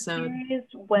third episode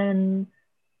when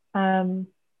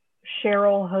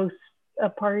Cheryl hosts a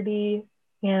party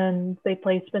and they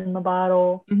play spin the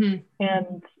bottle, mm-hmm.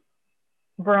 and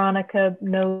Veronica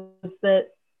knows that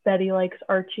Betty likes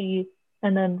Archie,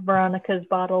 and then Veronica's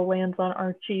bottle lands on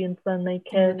Archie, and then they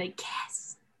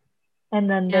kiss. And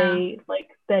then they, like,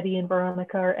 Betty and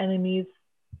Veronica are enemies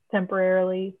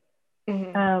temporarily.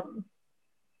 Mm-hmm.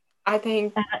 I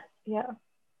think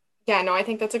I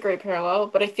think that's a great parallel,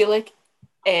 but I feel like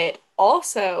it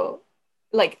also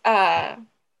like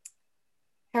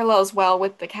parallels well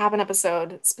with the cabin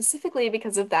episode, specifically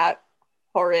because of that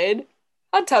horrid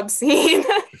hot tub scene.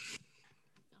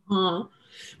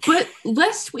 But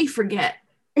lest we forget,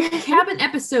 the cabin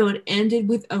episode ended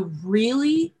with a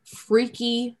really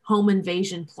freaky home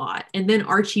invasion plot, and then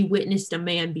Archie witnessed a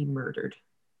man be murdered.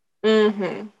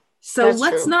 Mm-hmm. So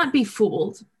let's not be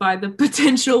fooled by the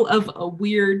potential of a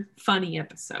weird, funny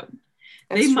episode.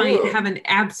 They might have an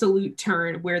absolute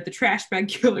turn where the trash bag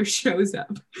killer shows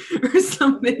up or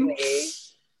something.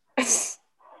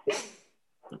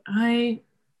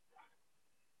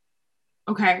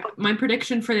 Okay, my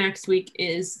prediction for next week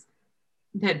is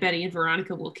that Betty and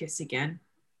Veronica will kiss again.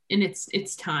 And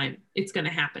it's time. It's going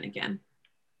to happen again.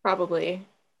 Probably.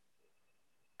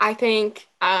 I think,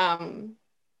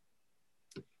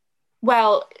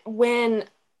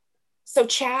 so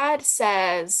Chad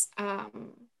says,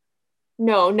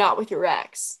 no, not with your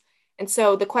ex. And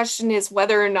so the question is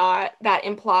whether or not that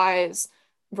implies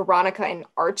Veronica and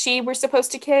Archie were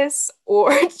supposed to kiss,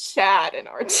 or Chad and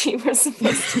Archie were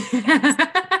supposed to kiss.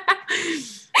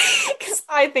 Because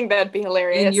I think that'd be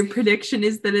hilarious. And your prediction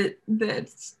is that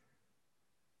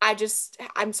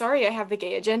I'm sorry, I have the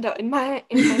gay agenda in my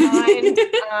mind.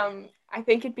 I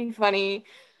think it'd be funny.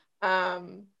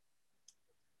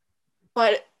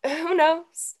 But who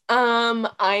knows?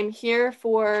 I'm here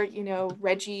for,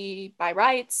 Reggie by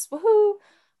rights. Woohoo.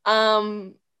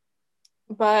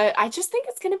 But I just think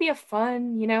it's going to be a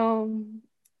fun,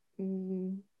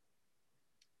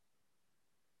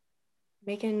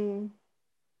 making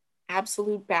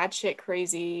absolute batshit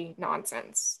crazy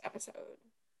nonsense episode.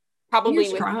 Probably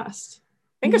fingers crossed.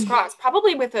 Fingers crossed.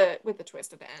 Probably with a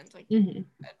twist at the end. Like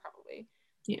probably.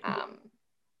 Yeah.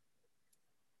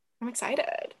 I'm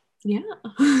excited. Yeah.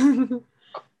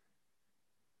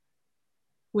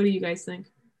 What do you guys think?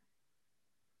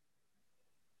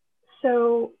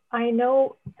 So I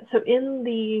know, in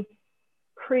the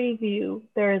preview,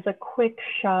 there is a quick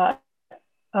shot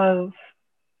of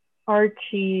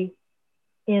Archie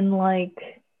in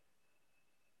like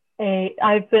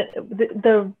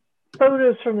the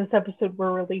photos from this episode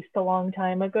were released a long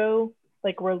time ago,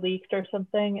 like were leaked or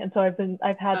something. And so I've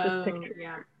had this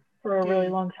picture for a really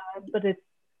long time, but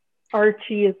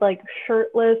Archie is like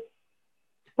shirtless,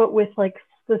 but with like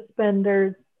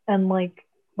suspenders and like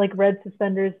red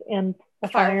suspenders and a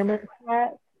fireman's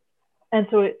hat. And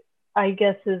so it, I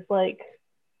guess, is like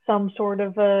some sort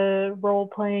of a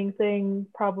role-playing thing,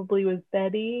 probably with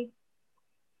Betty.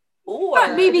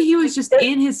 Or maybe he was just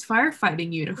in his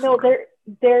firefighting uniform. No,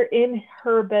 they're in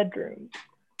her bedroom.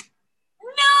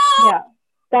 No! Yeah.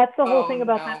 That's the whole thing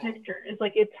about that picture. Is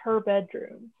like it's her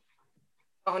bedroom.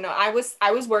 Oh no, I was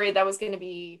worried that was going to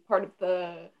be part of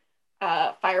the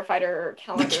firefighter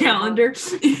calendar. The calendar.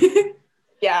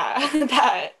 Yeah,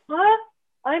 that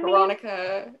I mean,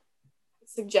 Veronica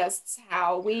suggests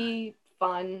how we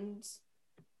fund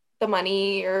the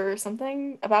money or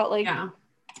something about like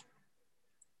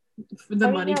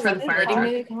money for the fire truck.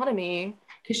 The economy.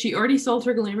 Because she already sold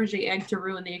her Glamourgy egg to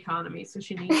ruin the economy, so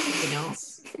she needs something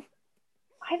else.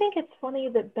 I think it's funny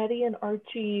that Betty and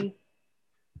Archie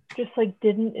just like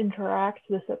didn't interact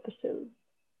this episode.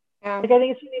 Yeah. Like I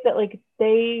think it's funny that like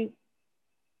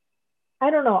I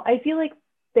don't know. I feel like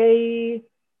they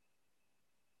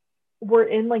were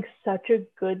in like such a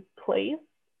good place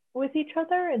with each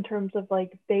other in terms of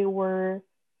like they were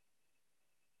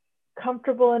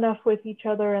comfortable enough with each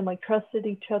other and like trusted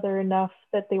each other enough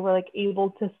that they were like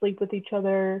able to sleep with each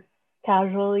other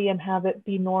casually and have it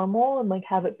be normal and like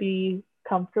have it be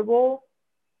comfortable.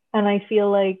 And I feel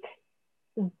like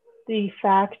the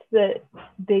fact that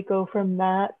they go from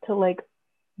that to like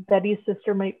Betty's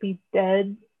sister might be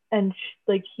dead and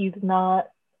like he's not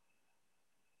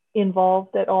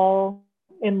involved at all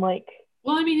in like.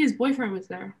 Well, I mean, his boyfriend was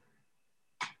there.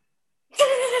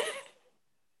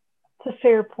 It's a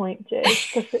fair point, Jay.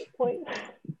 It's a fair point.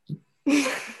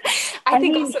 I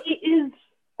mean, also, he is.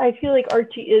 I feel like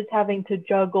Archie is having to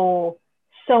juggle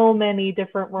so many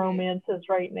different romances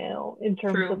right now in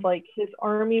terms of like his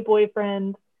army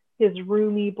boyfriend, his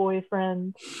roomie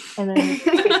boyfriend, and then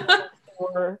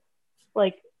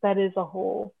like that is a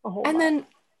whole. And lot. Then,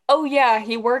 oh yeah,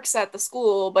 he works at the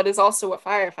school, but is also a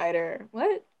firefighter.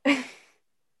 What?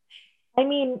 I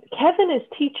mean, Kevin is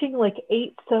teaching like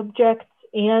 8 subjects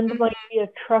and might be a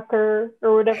trucker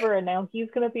or whatever, and now he's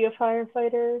gonna be a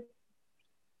firefighter.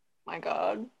 My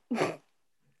God.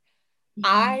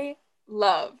 I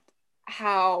loved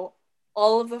how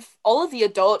all of the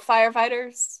adult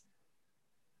firefighters,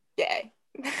 gay.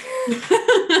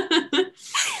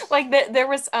 Like there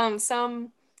was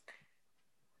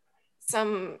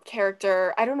some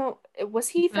character, I don't know, was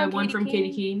he from one from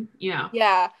Katie Keene?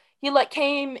 Yeah, he like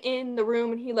came in the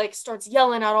room and he like starts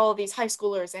yelling at all of these high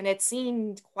schoolers, and it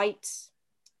seemed quite,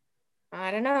 I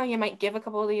don't know, you might give a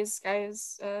couple of these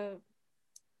guys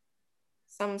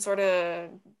some sort of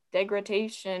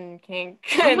degradation kink.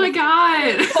 Oh my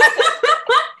God.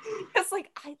 Because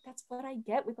like that's what I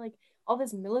get with like all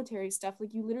this military stuff.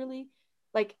 Like you literally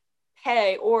like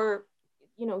pay, or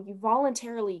you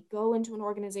voluntarily go into an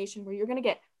organization where you're going to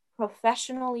get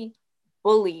professionally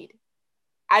bullied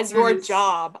as your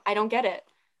job. I don't get it.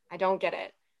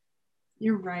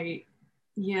 You're right.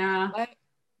 Yeah. But,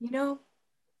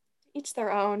 each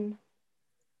their own.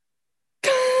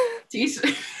 It's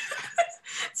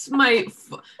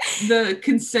the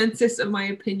consensus of my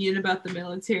opinion about the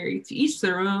military. To each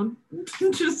their own.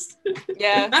 Just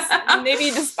yes,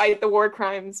 maybe despite the war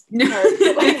crimes.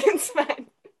 It's fine.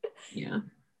 Yeah.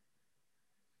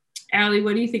 Allie,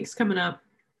 what do you think's coming up?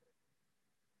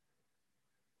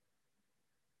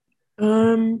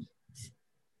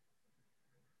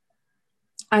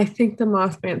 I think the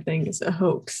Mothman thing is a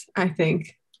hoax. I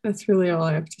think that's really all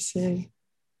I have to say.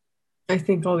 I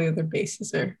think all the other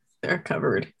bases are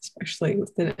covered, especially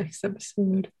with the next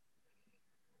episode.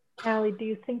 Allie, do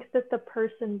you think that the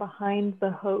person behind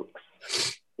the hoax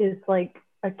is like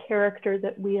a character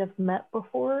that we have met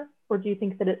before? Or do you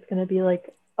think that it's going to be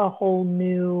like a whole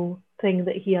new thing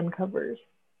that he uncovers?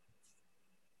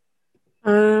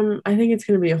 I think it's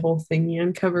going to be a whole thing he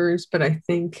uncovers, but I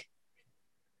think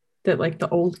that like the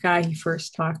old guy he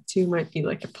first talked to might be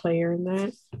like a player in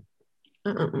that.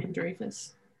 And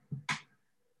Dreyfus.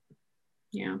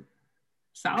 Yeah.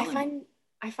 Solid.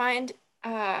 I find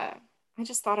I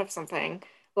just thought of something.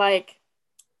 Like,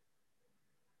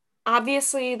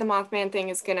 obviously the Mothman thing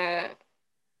is gonna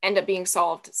end up being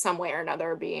solved some way or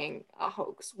another, being a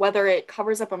hoax, whether it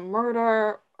covers up a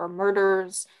murder or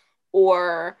murders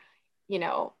or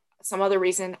some other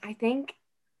reason. I think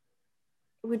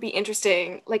it would be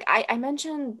interesting, like I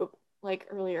mentioned like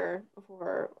earlier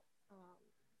before,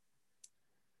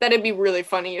 that it'd be really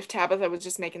funny if Tabitha was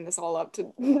just making this all up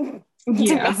to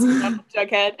mess with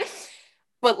Jughead.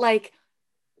 But like,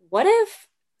 what if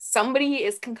somebody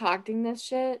is concocting this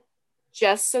shit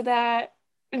just so that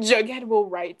Jughead will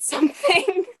write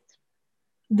something?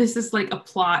 This is like a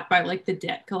plot by like the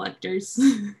debt collectors.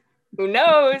 Who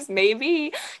knows?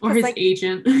 Maybe. Or his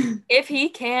agent. If he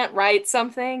can't write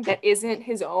something that isn't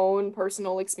his own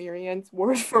personal experience,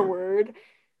 word for word,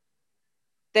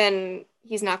 then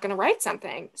he's not going to write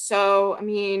something. So, I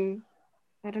mean,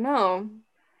 I don't know.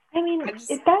 I mean, that's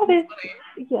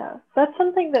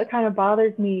something that kind of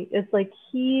bothers me. Is like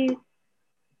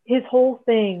his whole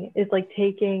thing is like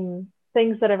taking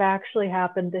things that have actually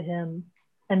happened to him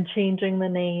and changing the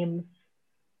names,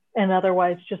 and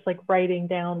otherwise just like writing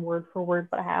down word for word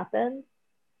what happened.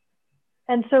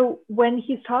 And so when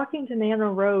he's talking to Nana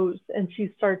Rose and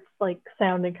she starts like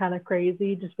sounding kind of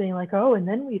crazy, just being like, oh, and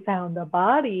then we found the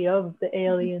body of the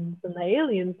aliens and the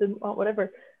aliens and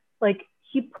whatever, like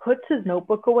he puts his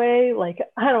notebook away, like,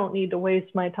 I don't need to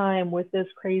waste my time with this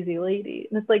crazy lady.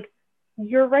 And it's like,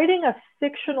 you're writing a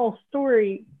fictional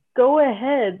story. Go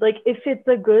ahead. Like, if it's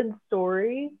a good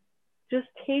story, just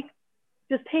take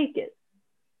it.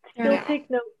 Still take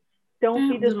notes. Don't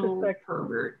be disrespectful.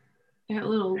 Pervert. That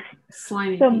little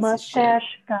slimy the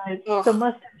mustache, guys. Ugh. The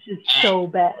mustache is so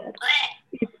bad.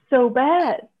 It's so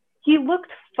bad. He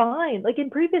looked fine. Like in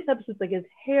previous episodes, like his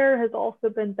hair has also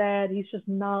been bad. He's just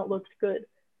not looked good.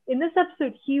 In this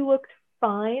episode, he looked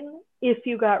fine if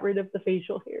you got rid of the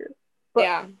facial hair.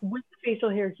 But with the facial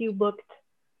hair, he looked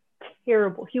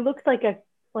terrible. He looked like a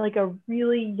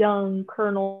really young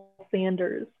Colonel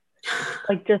Sanders.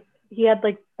 Like just he had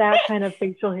like that kind of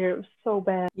facial hair. It was so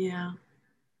bad. Yeah.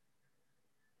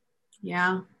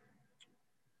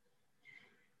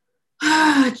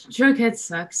 Jughead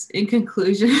sucks. In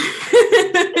conclusion,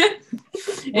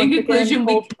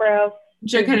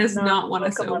 Jughead has not won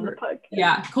us over.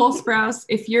 Yeah, Cole Sprouse,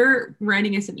 if you're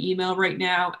writing us an email right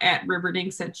now at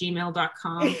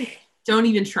riverdinks@gmail.com, don't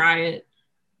even try it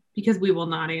because we will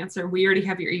not answer. We already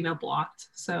have your email blocked.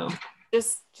 So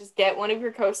just get one of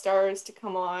your co-stars to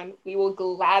come on. We will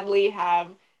gladly have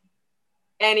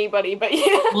anybody, but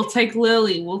yeah. We'll take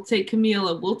Lily. We'll take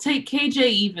Camila. We'll take KJ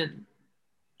even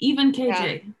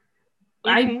KJ.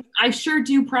 Yeah. Mm-hmm. I sure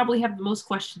do probably have the most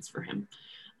questions for him.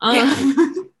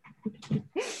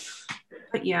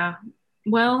 But yeah,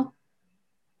 well,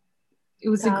 it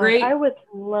was a great. I would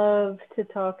love to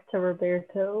talk to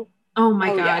Roberto. Oh my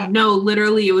God. Yeah. No,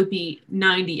 literally it would be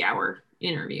 90-hour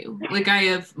interview. Like I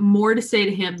have more to say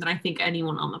to him than I think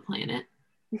anyone on the planet.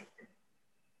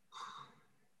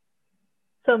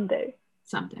 Someday.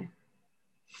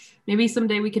 Maybe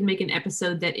someday we can make an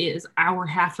episode that is our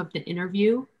half of the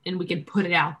interview and we can put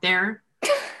it out there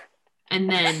and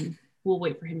then we'll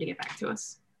wait for him to get back to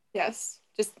us. Yes.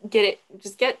 Just get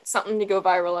something to go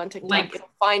viral on TikTok. Like, it'll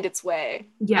find its way.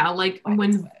 Yeah, like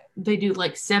when they do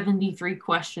like 73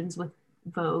 questions with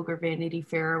Vogue or Vanity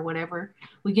Fair or whatever,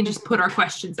 we can just put our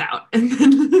questions out and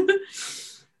then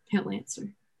he'll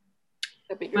answer.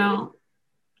 That'd be great. Well,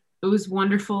 it was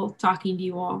wonderful talking to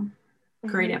you all.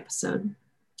 Great episode.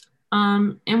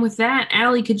 And with that,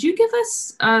 Allie, could you give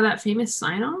us that famous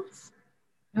sign off?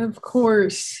 Of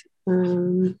course.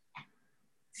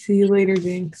 See you later,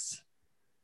 Dinks.